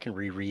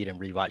reread and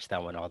rewatch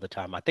that one all the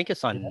time. I think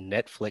it's on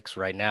Netflix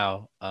right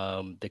now.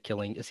 The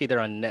Killing. It's either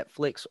on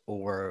Netflix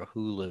or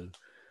Hulu.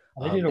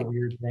 They did a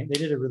weird thing. They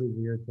did a really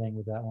weird thing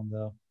with that one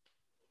though.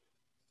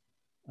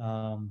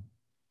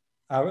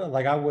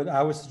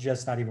 I would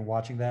suggest not even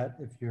watching that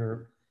if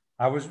you're.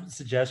 I would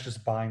suggest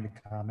just buying the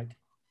comic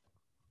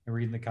and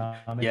reading the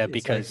comic. Yeah,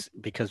 It's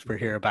because we're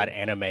here about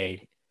anime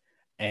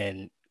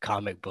and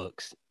comic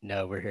books.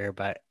 No, we're here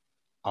about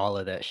all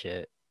of that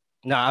shit.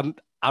 No,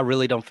 I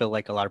really don't feel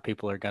like a lot of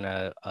people are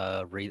gonna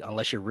read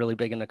unless you're really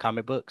big into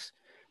comic books.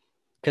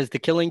 Because the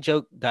Killing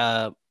Joke,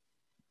 the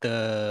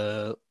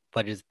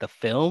what is the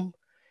film?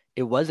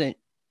 It wasn't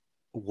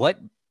what.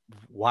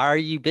 Why are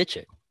you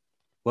bitching?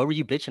 What were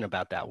you bitching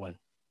about that one?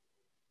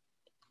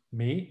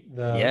 me.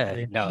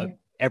 Yeah, no,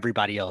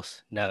 everybody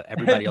else. No,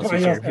 everybody else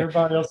was here.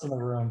 Everybody else in the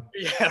room.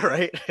 Yeah,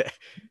 right.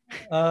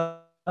 I'm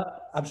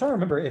trying to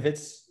remember if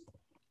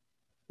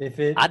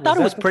I thought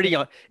it was pretty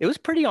on. It was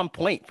pretty on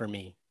point for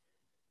me.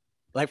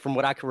 Like from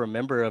what I can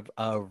remember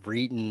of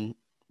reading,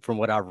 from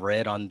what I've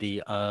read on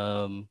the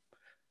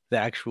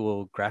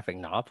actual graphic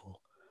novel,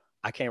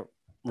 I can't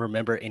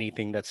remember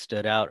anything that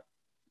stood out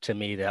to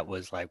me that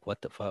was like,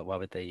 what the fuck? Why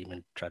would they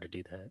even try to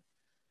do that?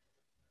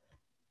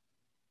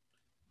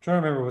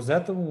 Trying to remember, was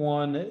that the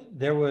one?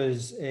 There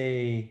was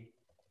a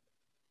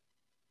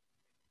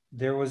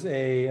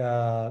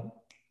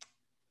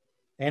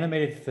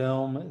animated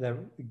film that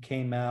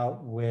came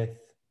out with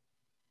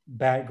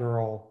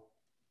Batgirl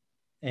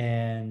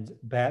and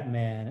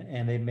Batman,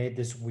 and they made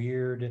this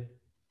weird. It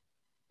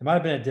might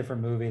have been a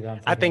different movie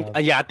that I'm thinking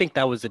of. I think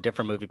that was a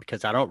different movie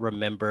because I don't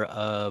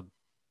remember.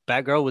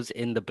 Batgirl was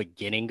in the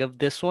beginning of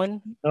this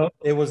one. No,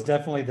 it was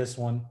definitely this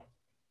one.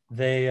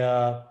 They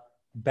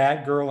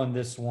Batgirl in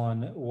this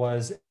one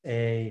was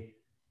a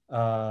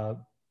like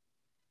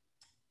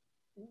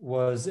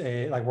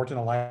worked in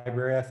a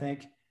library, I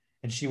think,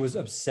 and she was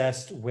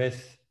obsessed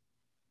with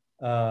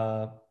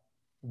Batman,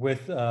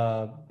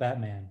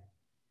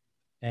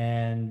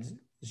 and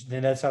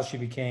then that's how she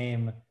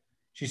became.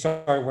 She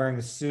started wearing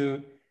the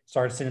suit,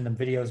 started sending them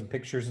videos and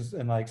pictures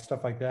and like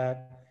stuff like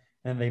that.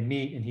 And then they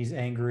meet, and he's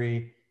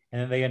angry,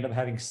 and then they end up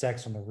having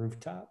sex on the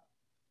rooftop.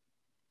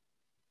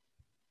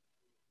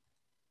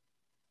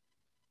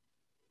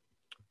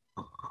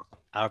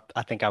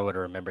 I think I would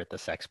have remembered the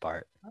sex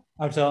part.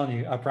 I'm telling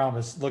you, I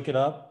promise. Look it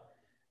up.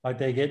 Like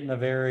they get in a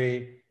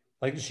very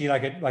Like she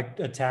like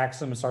attacks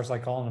them and starts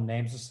like calling them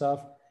names and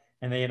stuff,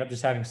 and they end up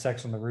just having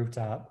sex on the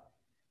rooftop.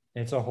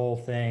 And it's a whole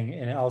thing.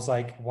 And I was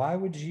like, why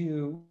would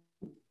you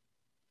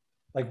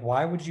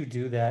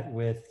do that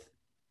with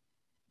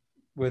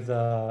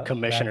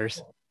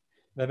Commissioners.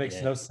 That makes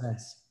Yeah. no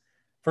sense.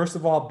 First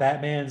of all,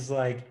 Batman's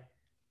like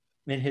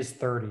in his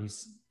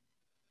 30s,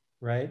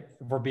 right?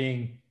 If we're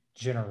being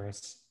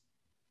generous.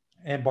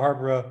 And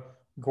Barbara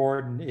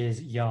Gordon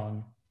is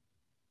young.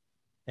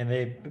 And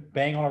they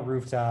bang on a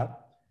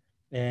rooftop,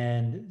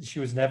 and she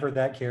was never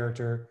that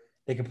character.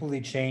 They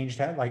completely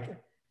changed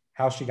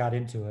how she got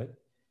into it.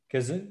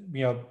 Because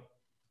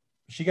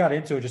she got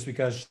into it just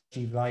because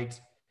she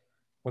liked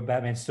what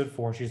Batman stood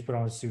for. She just put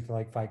on a suit to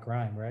like fight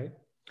crime, right?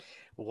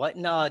 What?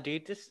 No,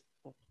 dude.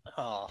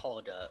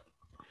 Hold up.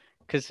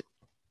 Because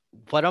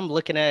what I'm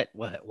looking at,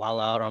 while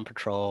out on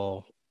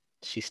patrol,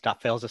 she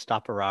fails to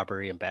stop a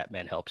robbery, and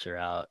Batman helps her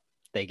out.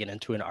 They get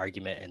into an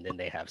argument, and then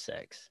they have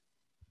sex.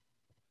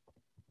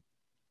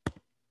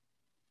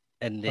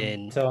 And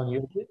then I'm telling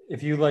you,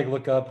 if you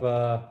look up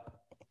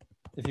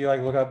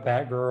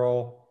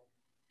Batgirl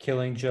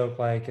Killing Joke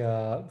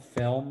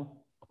film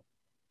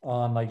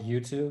on like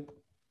YouTube,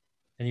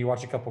 and you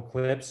watch a couple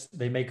clips,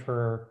 they make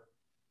her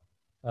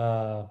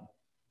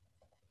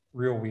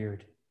real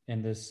weird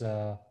in this.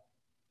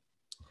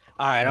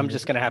 all right, I'm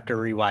just gonna have to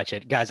rewatch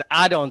it, guys.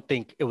 I don't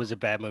think it was a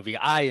bad movie.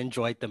 I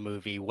enjoyed the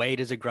movie. Wade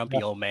is a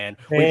grumpy old man.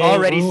 We've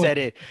already said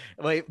it.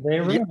 Wait, They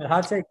ruined it.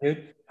 Hot take,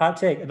 dude. Hot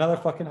take. Another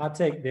fucking hot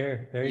take.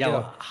 There you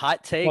go.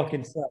 hot take.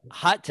 Fucking suck.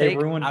 Hot They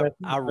take. ruined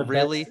I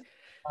really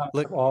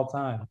look of all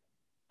time.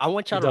 I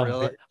want y'all You're to dumb,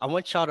 realize. bitch. I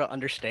want y'all to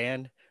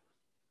understand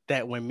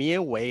that when me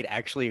and Wade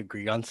actually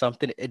agree on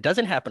something, it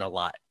doesn't happen a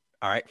lot.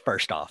 All right,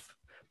 first off,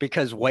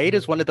 because Wade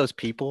is one of those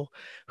people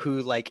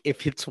who, like,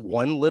 if it's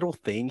one little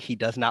thing he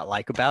does not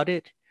like about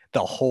it,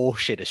 the whole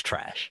shit is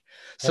trash.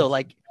 So,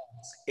 like,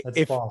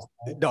 That's false.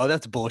 no,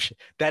 that's bullshit.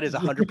 That is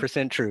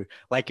 100% true.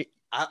 Like,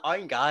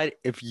 on God,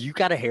 if you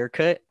got a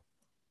haircut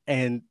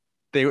and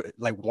they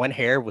like one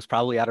hair was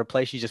probably out of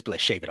place, you just be like,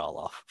 shave it all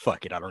off.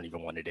 Fuck it, I don't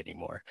even want it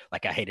anymore.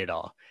 Like, I hate it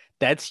all.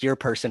 That's your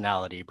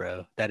personality,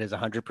 bro. That is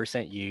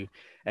 100% you,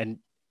 and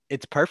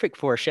it's perfect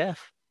for a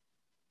chef.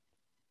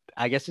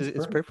 I guess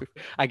it's perfect.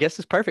 I guess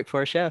it's perfect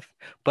for a chef.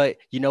 But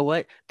you know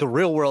what? The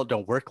real world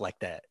don't work like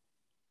that.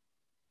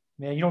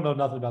 Man, you don't know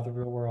nothing about the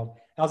real world.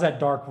 How's that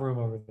dark room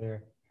over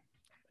there?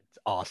 It's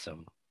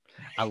awesome.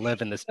 I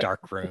live in this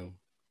dark room.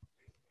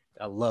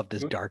 I love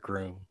this dark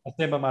room. I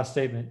stand by my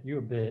statement. You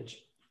a bitch.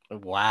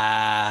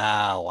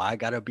 Wow, I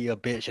gotta be a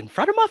bitch in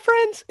front of my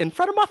friends, in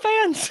front of my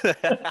fans.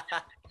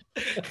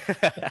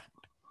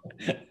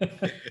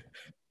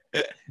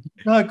 You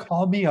gonna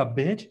call me a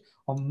bitch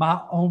on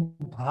my own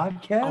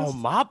podcast? On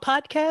my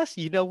podcast,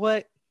 you know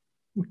what?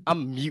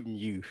 I'm muting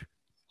you.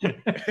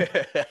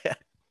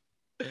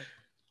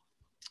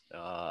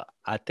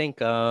 I think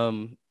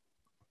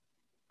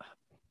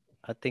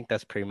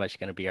that's pretty much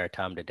gonna be our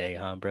time today,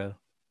 huh, bro?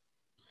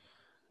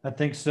 I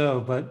think so,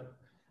 but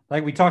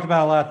like we talked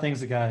about a lot of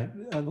things. I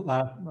don't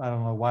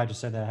know why I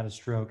just said that. I had a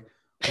stroke.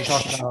 We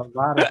talked about a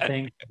lot of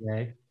things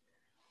today.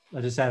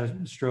 I just had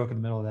a stroke in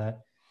the middle of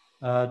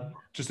that.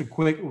 Just a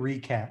quick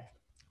recap.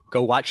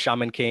 Go watch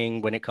Shaman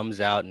King when it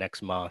comes out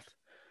next month.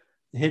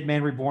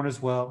 Hitman Reborn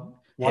as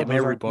well.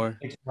 Hitman Reborn.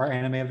 Our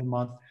anime of the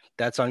month.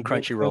 That's on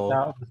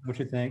Crunchyroll. What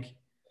you think?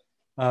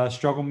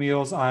 Struggle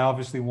meals. I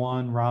obviously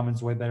won.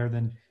 Ramen's way better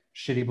than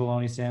shitty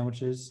bologna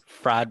sandwiches.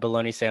 Fried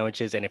bologna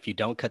sandwiches, and if you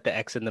don't cut the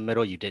X in the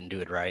middle, you didn't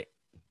do it right.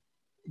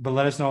 But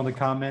let us know in the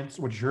comments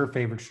what your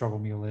favorite struggle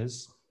meal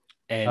is.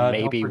 And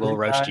maybe we'll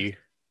roast you.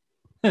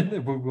 We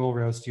will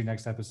roast you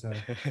next episode.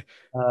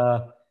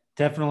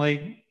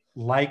 Definitely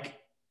like,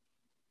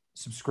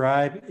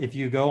 subscribe. If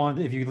you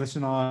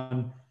listen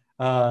on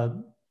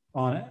Apple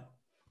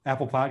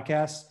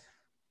Podcasts,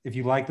 if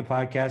you like the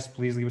podcast,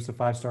 please leave us a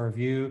 5-star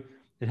review.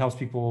 It helps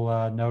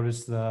people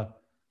notice the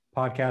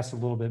podcast a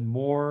little bit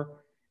more.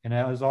 And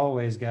as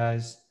always,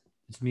 guys,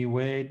 it's me,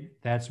 Wade.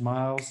 That's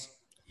Miles.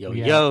 Yo.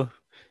 Y'all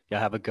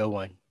have a good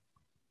one.